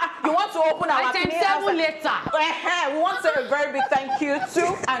worry. You want to open our... Item 7 later. We want to say a very big thank you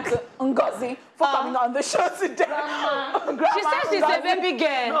to Auntie Ngozi for coming on the show today. She said she's a baby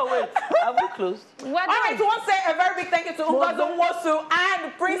girl. No, wait. Have we closed? All right, we want to say a very big thank you to Ngozi Nwosu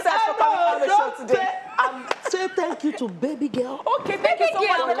and Princess for coming on the show today. Say thank you to baby girl. Okay, thank you so much.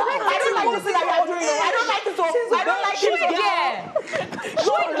 I don't like this thing that you're doing. I don't like it so. I don't like it so.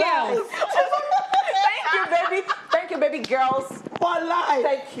 Sweet girl. Thank you, baby. Thank you, baby girls. For life.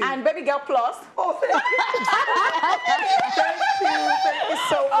 Thank you. And baby girl plus. Oh, thank you. Thank you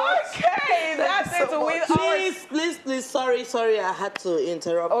so much. Okay, that's it. Please, sorry, I had to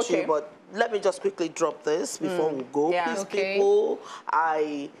interrupt you, but let me just quickly drop this before we go. Yeah. Please, people,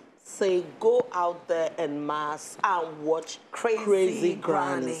 I say go out there en masse and watch Crazy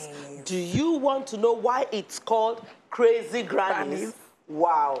Grannies. Do you want to know why it's called Crazy Grannies?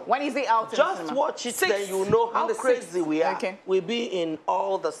 Wow. When is it out? Just watch it, then you know how crazy we are. Okay. We'll be in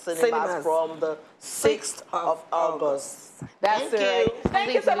all the cinemas from the 6th of August. That's right.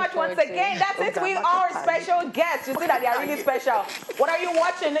 Thank you so much once again. That's it with our special guests. You see that they are really special. What Are You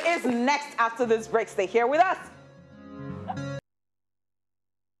Watching is next after this break. Stay here with us.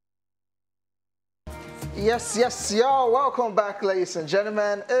 Yes, y'all. Welcome back, ladies and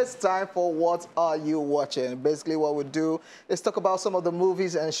gentlemen. It's time for What Are You Watching? Basically, what we do is talk about some of the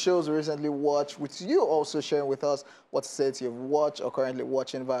movies and shows we recently watched, with you also sharing with us what states you've watched or currently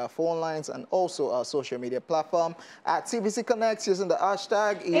watching via phone lines and also our social media platform at TVC Connect using the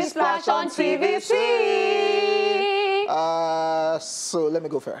hashtag Esplash on TVC. So let me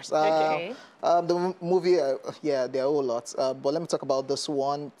go first. Okay. The movie, there are a whole lot, but let me talk about this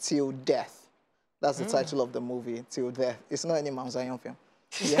one, Till Death. That's the title of the movie, Till Death. It's not any Mount Zion film.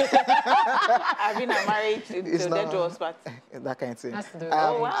 I've been married to the doors, but that kind of thing.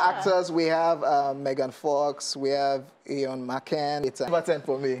 Wow. Actors, we have Megan Fox, we have Ian McKen. It's number 10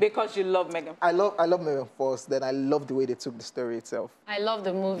 for me. Because you love Megan. I love Megan Fox. Then I love the way they took the story itself. I love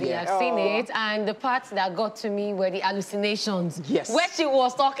the movie. I've seen it, and the parts that got to me were the hallucinations. Yes. Where she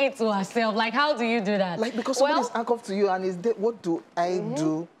was talking to herself. Like, how do you do that? Like, because somebody's handcuffed to you and is dead, what do I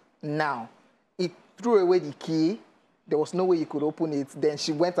do now? He threw away the key. There was no way you could open it. Then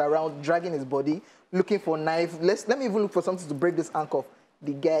she went around dragging his body, looking for a knife. Let me even look for something to break this handcuff.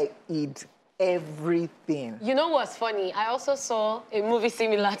 The guy hid everything. You know what's funny? I also saw a movie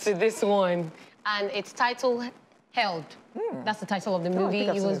similar to this one, and it's titled Held. That's the title of the movie.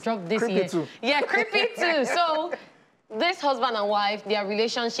 It was dropped this year. Too. Yeah, creepy too. So this husband and wife, their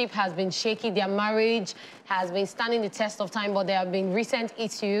relationship has been shaky. Their marriage has been standing the test of time, but there have been recent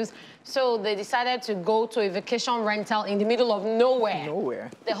issues. So they decided to go to a vacation rental in the middle of nowhere.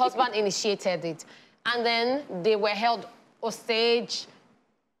 Nowhere. The husband initiated it. And then they were held hostage.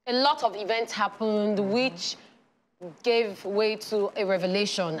 A lot of events happened, which gave way to a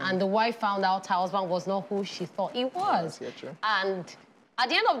revelation. And the wife found out her husband was not who she thought he was. Yeah, true. And at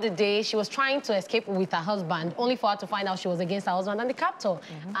the end of the day, she was trying to escape with her husband, only for her to find out she was against her husband and the captor.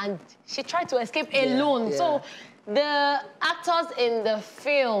 And she tried to escape alone. Yeah. So the actors in the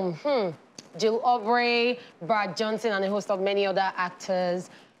film, Jill Aubrey, Brad Johnson, and a host of many other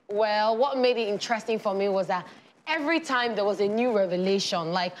actors, well, what made it interesting for me was that every time there was a new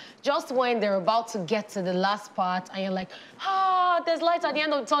revelation, like just when they're about to get to the last part and you're like, there's light at the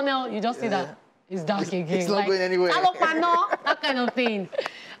end of the tunnel, you just see that it's dark again. It's not going anywhere. That kind of thing.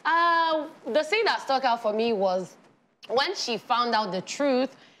 The scene that stuck out for me was when she found out the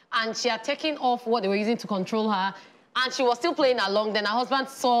truth and she had taken off what they were using to control her, and she was still playing along. Then her husband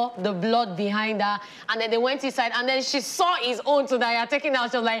saw the blood behind her, and then they went inside, and then she saw his own to that he had taken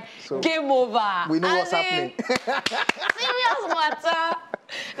out. She was like, game over. We know what's happening. Serious matter.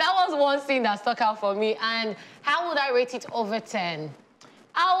 That was one scene that stuck out for me. And how would I rate it over 10?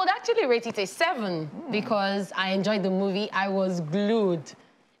 I would actually rate it a 7 because I enjoyed the movie. I was glued.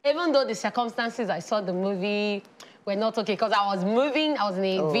 Even though the circumstances I saw the movie were not okay, because I was moving, I was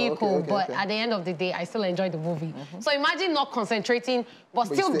in a vehicle, but at the end of the day, I still enjoyed the movie. So imagine not concentrating, but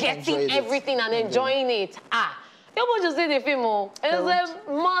still getting everything and enjoying it. People just see the film. It's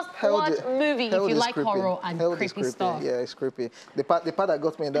a must-watch movie if you like horror and creepy stuff. Yeah, it's creepy. The part that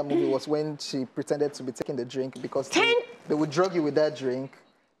got me in that movie was when she pretended to be taking the drink because they would drug you with that drink.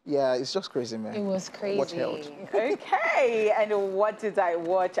 Yeah, it's just crazy, man. It was crazy. Watch Held. Okay, and what did I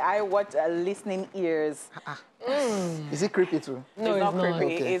watch? I watched Listening Ears. Is it creepy too? No, it's not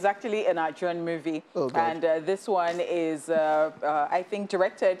creepy. Okay. It's actually a Nigerian movie. Oh, God. And this one is, I think,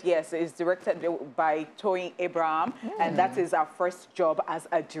 directed by Toyin Abraham. And that is our first job as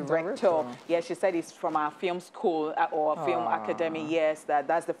a director. Yeah, she said it's from our film school or film academy. Yes,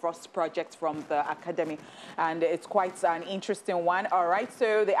 that's the first project from the academy. And it's quite an interesting one. All right,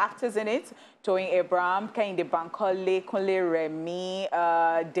 so the actors in it, Toyin Abraham, Kehinde Bankole, Kunle Remi,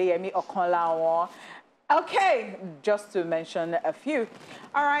 Deyemi Okonlawon. Okay, just to mention a few.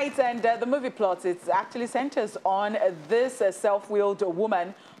 All right, and the movie plot, it actually centers on this self-willed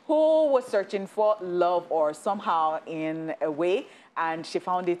woman who was searching for love or somehow in a way, and she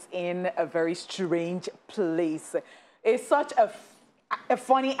found it in a very strange place. It's such a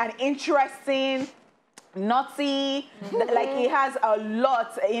funny and interesting, naughty, like it has a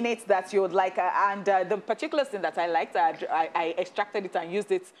lot in it that you would like. And the particular thing that I liked, I extracted it and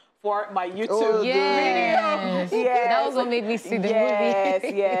used it for my YouTube video. Yes. That was what made me see the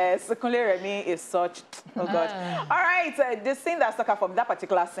movie. Yes. Kunle Remi is such, oh God. All right, the scene that stuck out from that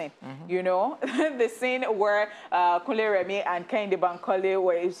particular scene, you know, the scene where Kunle Remi and Kehinde Bankole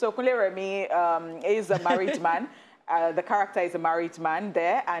were, so Kunle Remi is a married man. The character is a married man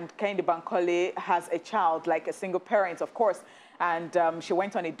there, and Kehinde Bankole has a child, like a single parent, of course. And she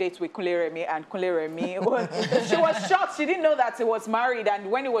went on a date with Kunle Remi, and Kunle Remi, she was shocked. She didn't know that he was married.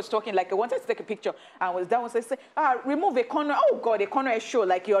 And when he was talking, like, he wanted to take a picture, and that was, they say, remove a corner. Oh, God, a corner is show.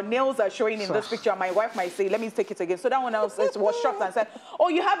 Like, your nails are showing in this picture. My wife might say, let me take it again. So that one else was shocked and said, oh,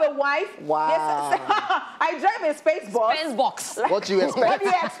 you have a wife? Wow. Yes. I drive a space box. Space box. Like, what do you expect? What do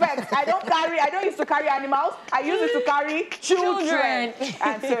you expect? I don't used to carry animals. I use it to carry children.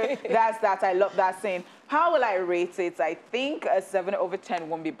 And so that's that. I love that scene. How will I rate it? I think a 7/10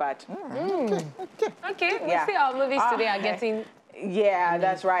 won't be bad. Okay, we'll see our movies today are getting Yeah,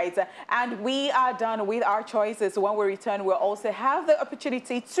 that's right. And we are done with our choices. When we return, we'll also have the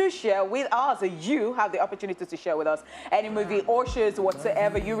opportunity to share with us. You have the opportunity to share with us any movie or shows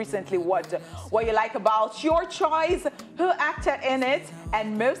whatsoever you recently watched, what you like about your choice, who acted in it,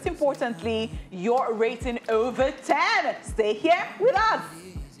 and most importantly, your rating over 10. Stay here with us.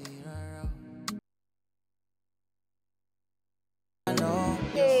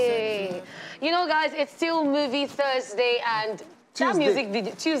 Hey. You know, guys, it's still Movie Thursday and that music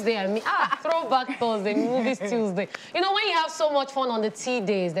video, Tuesday, I mean, throwback Thursday, Movies Tuesday. You know, when you have so much fun on the tea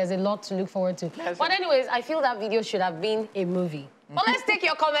days, there's a lot to look forward to. But anyways, I feel that video should have been a movie. But let's take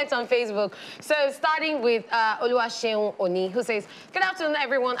your comments on Facebook. So starting with Oluwaseun Oni, who says, good afternoon,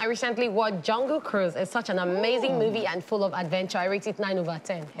 everyone. I recently watched Jungle Cruise. It's such an amazing movie and full of adventure. I rate it 9 over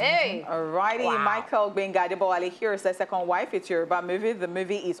 10. Hey! Alrighty, wow. Michael Bengadebowale here is the second wife. It's your Yoruba movie. The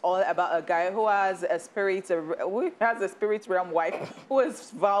movie is all about a guy who has a spirit realm wife who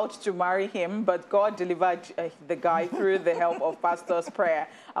has vowed to marry him, but God delivered the guy through the help of pastor's prayer.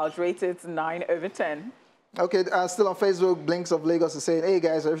 I was rated 9 over 10. Okay, still on Facebook, Blinks of Lagos is saying, hey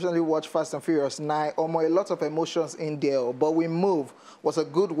guys, I recently watched Fast and Furious 9. A lot of emotions in there, but we move. Was a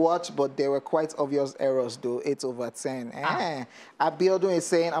good watch, but there were quite obvious errors though. 8 over 10. Abiodun is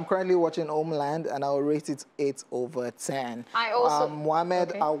saying, I'm currently watching Homeland and I'll rate it 8 over 10. I also...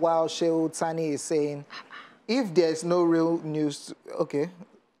 Mohamed Awal Shehu Tani is saying, if there's no real news... Okay.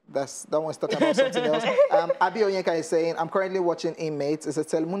 That one's talking about something else. Abi Onyenka is saying, I'm currently watching Inmates. It's a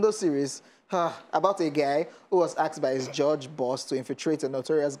Telemundo series about a guy who was asked by his judge boss to infiltrate a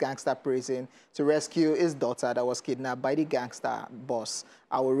notorious gangster prison to rescue his daughter that was kidnapped by the gangster boss.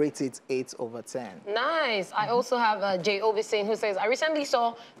 I will rate it 8 over 10. Nice. I also have Jay Obisin who says, I recently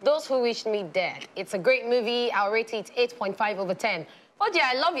saw Those Who Wished Me Dead. It's a great movie. I'll rate it 8.5 over 10. Oje,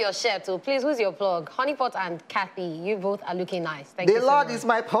 I love your shirt too. Please, who's your plug? Honeypot and Kathy, you both are looking nice. Thank you so much. The Lord is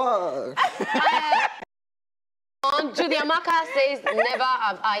my plug. Judy Amaka says, never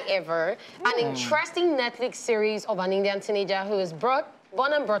have I ever. An interesting Netflix series of an Indian teenager who is born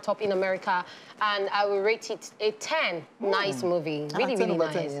and brought up in America, and I will rate it a 10. Nice movie. Really, really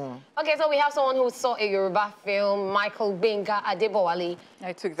nice. 10, yeah. Okay, so we have someone who saw a Yoruba film, Michael Benga Adebowale.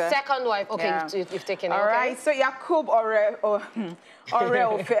 I took that. Second wife. Okay, yeah. you've taken it. All right, so Yakub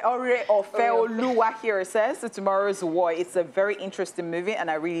Ofeoluwa here says, Tomorrow's War. It's a very interesting movie, and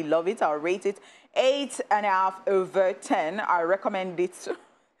I really love it. I'll rate it 8.5 over 10. I recommend it.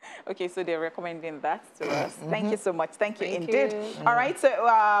 Okay, so they're recommending that to us. Thank you so much. Thank you indeed. All right,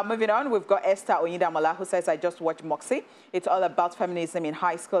 so moving on, we've got Esther Oyindamola who says, I just watched Moxie. It's all about feminism in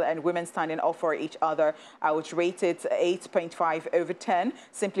high school and women standing up for each other. I would rate it 8.5 over 10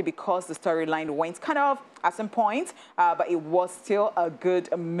 simply because the storyline went kind of at some point, but it was still a good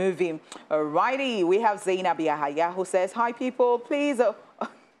movie. Alrighty, we have Zainab Yahaya who says, hi people, please...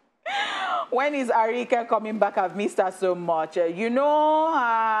 When is Arika coming back? I've missed her so much. You know her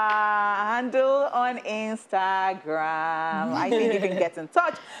handle on Instagram. I didn't even get in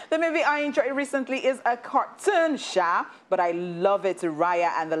touch. The movie I enjoyed recently is a cartoon, but I love it. Raya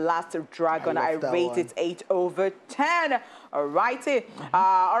and the Last Dragon. I rate it 8 over 10. All righty.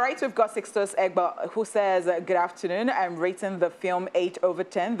 All right, we've got Sixtus Egba who says, good afternoon. I'm rating the film 8 over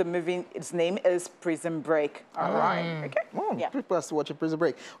 10. The movie's name is Prison Break. All right. Okay. Yeah. People have to watch Prison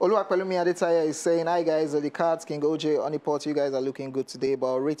Break. Oluwapelumi Adetaya is saying, hi guys, the cards, King OJ, Honeypot, you guys are looking good today, but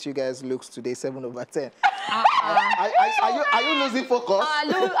I'll rate you guys looks today 7 over 10. Are you losing focus? I'm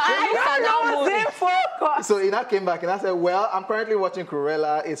losing focus. So Ina came back and I said, well, I'm currently watching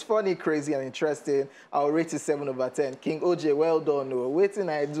Cruella. It's funny, crazy, and interesting. I'll rate it 7 over 10. King OJ, well done. Waiting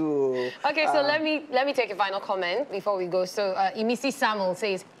I do. Okay, so let me take a final comment before we go. So Imisi Samuel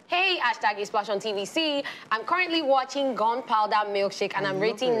says, hey, hashtag Esplash on TVC. I'm currently watching Gunpowder Milkshake and I'm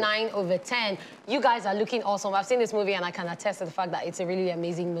rating 9 over 10. You guys are looking awesome. I've seen this movie and I can attest to the fact that it's a really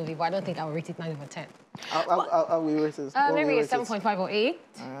amazing movie, but I don't think I will rate it 9 over 10. I'll rate it. Maybe it's 7.5 or 8.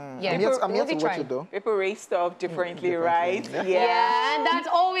 Yeah, I'm yet to watch it though. People rate stuff differently, right? Yeah, and that's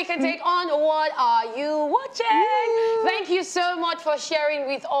all we can take on. What are you watching? Thank you so much for sharing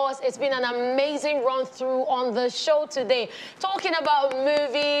with us. It's been an amazing run through on the show today. Talking about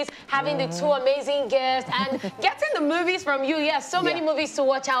movies, having the 2 amazing guests, and getting the movies from you. Yes, so many movies to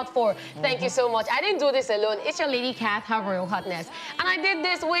watch out for. Thank you so much. I didn't do this alone. It's your lady Cat, her royal hotness. And I did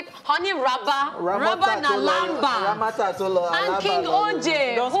this with Honey Rabba Nalamba, and King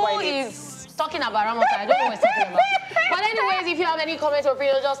OJ, who is talking about Ramota. I don't know what he's talking about. But anyways, if you have any comments or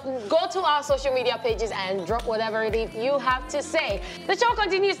opinions, just go to our social media pages and drop whatever it is you have to say. The show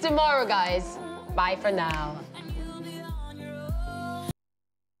continues tomorrow, guys. Bye for now.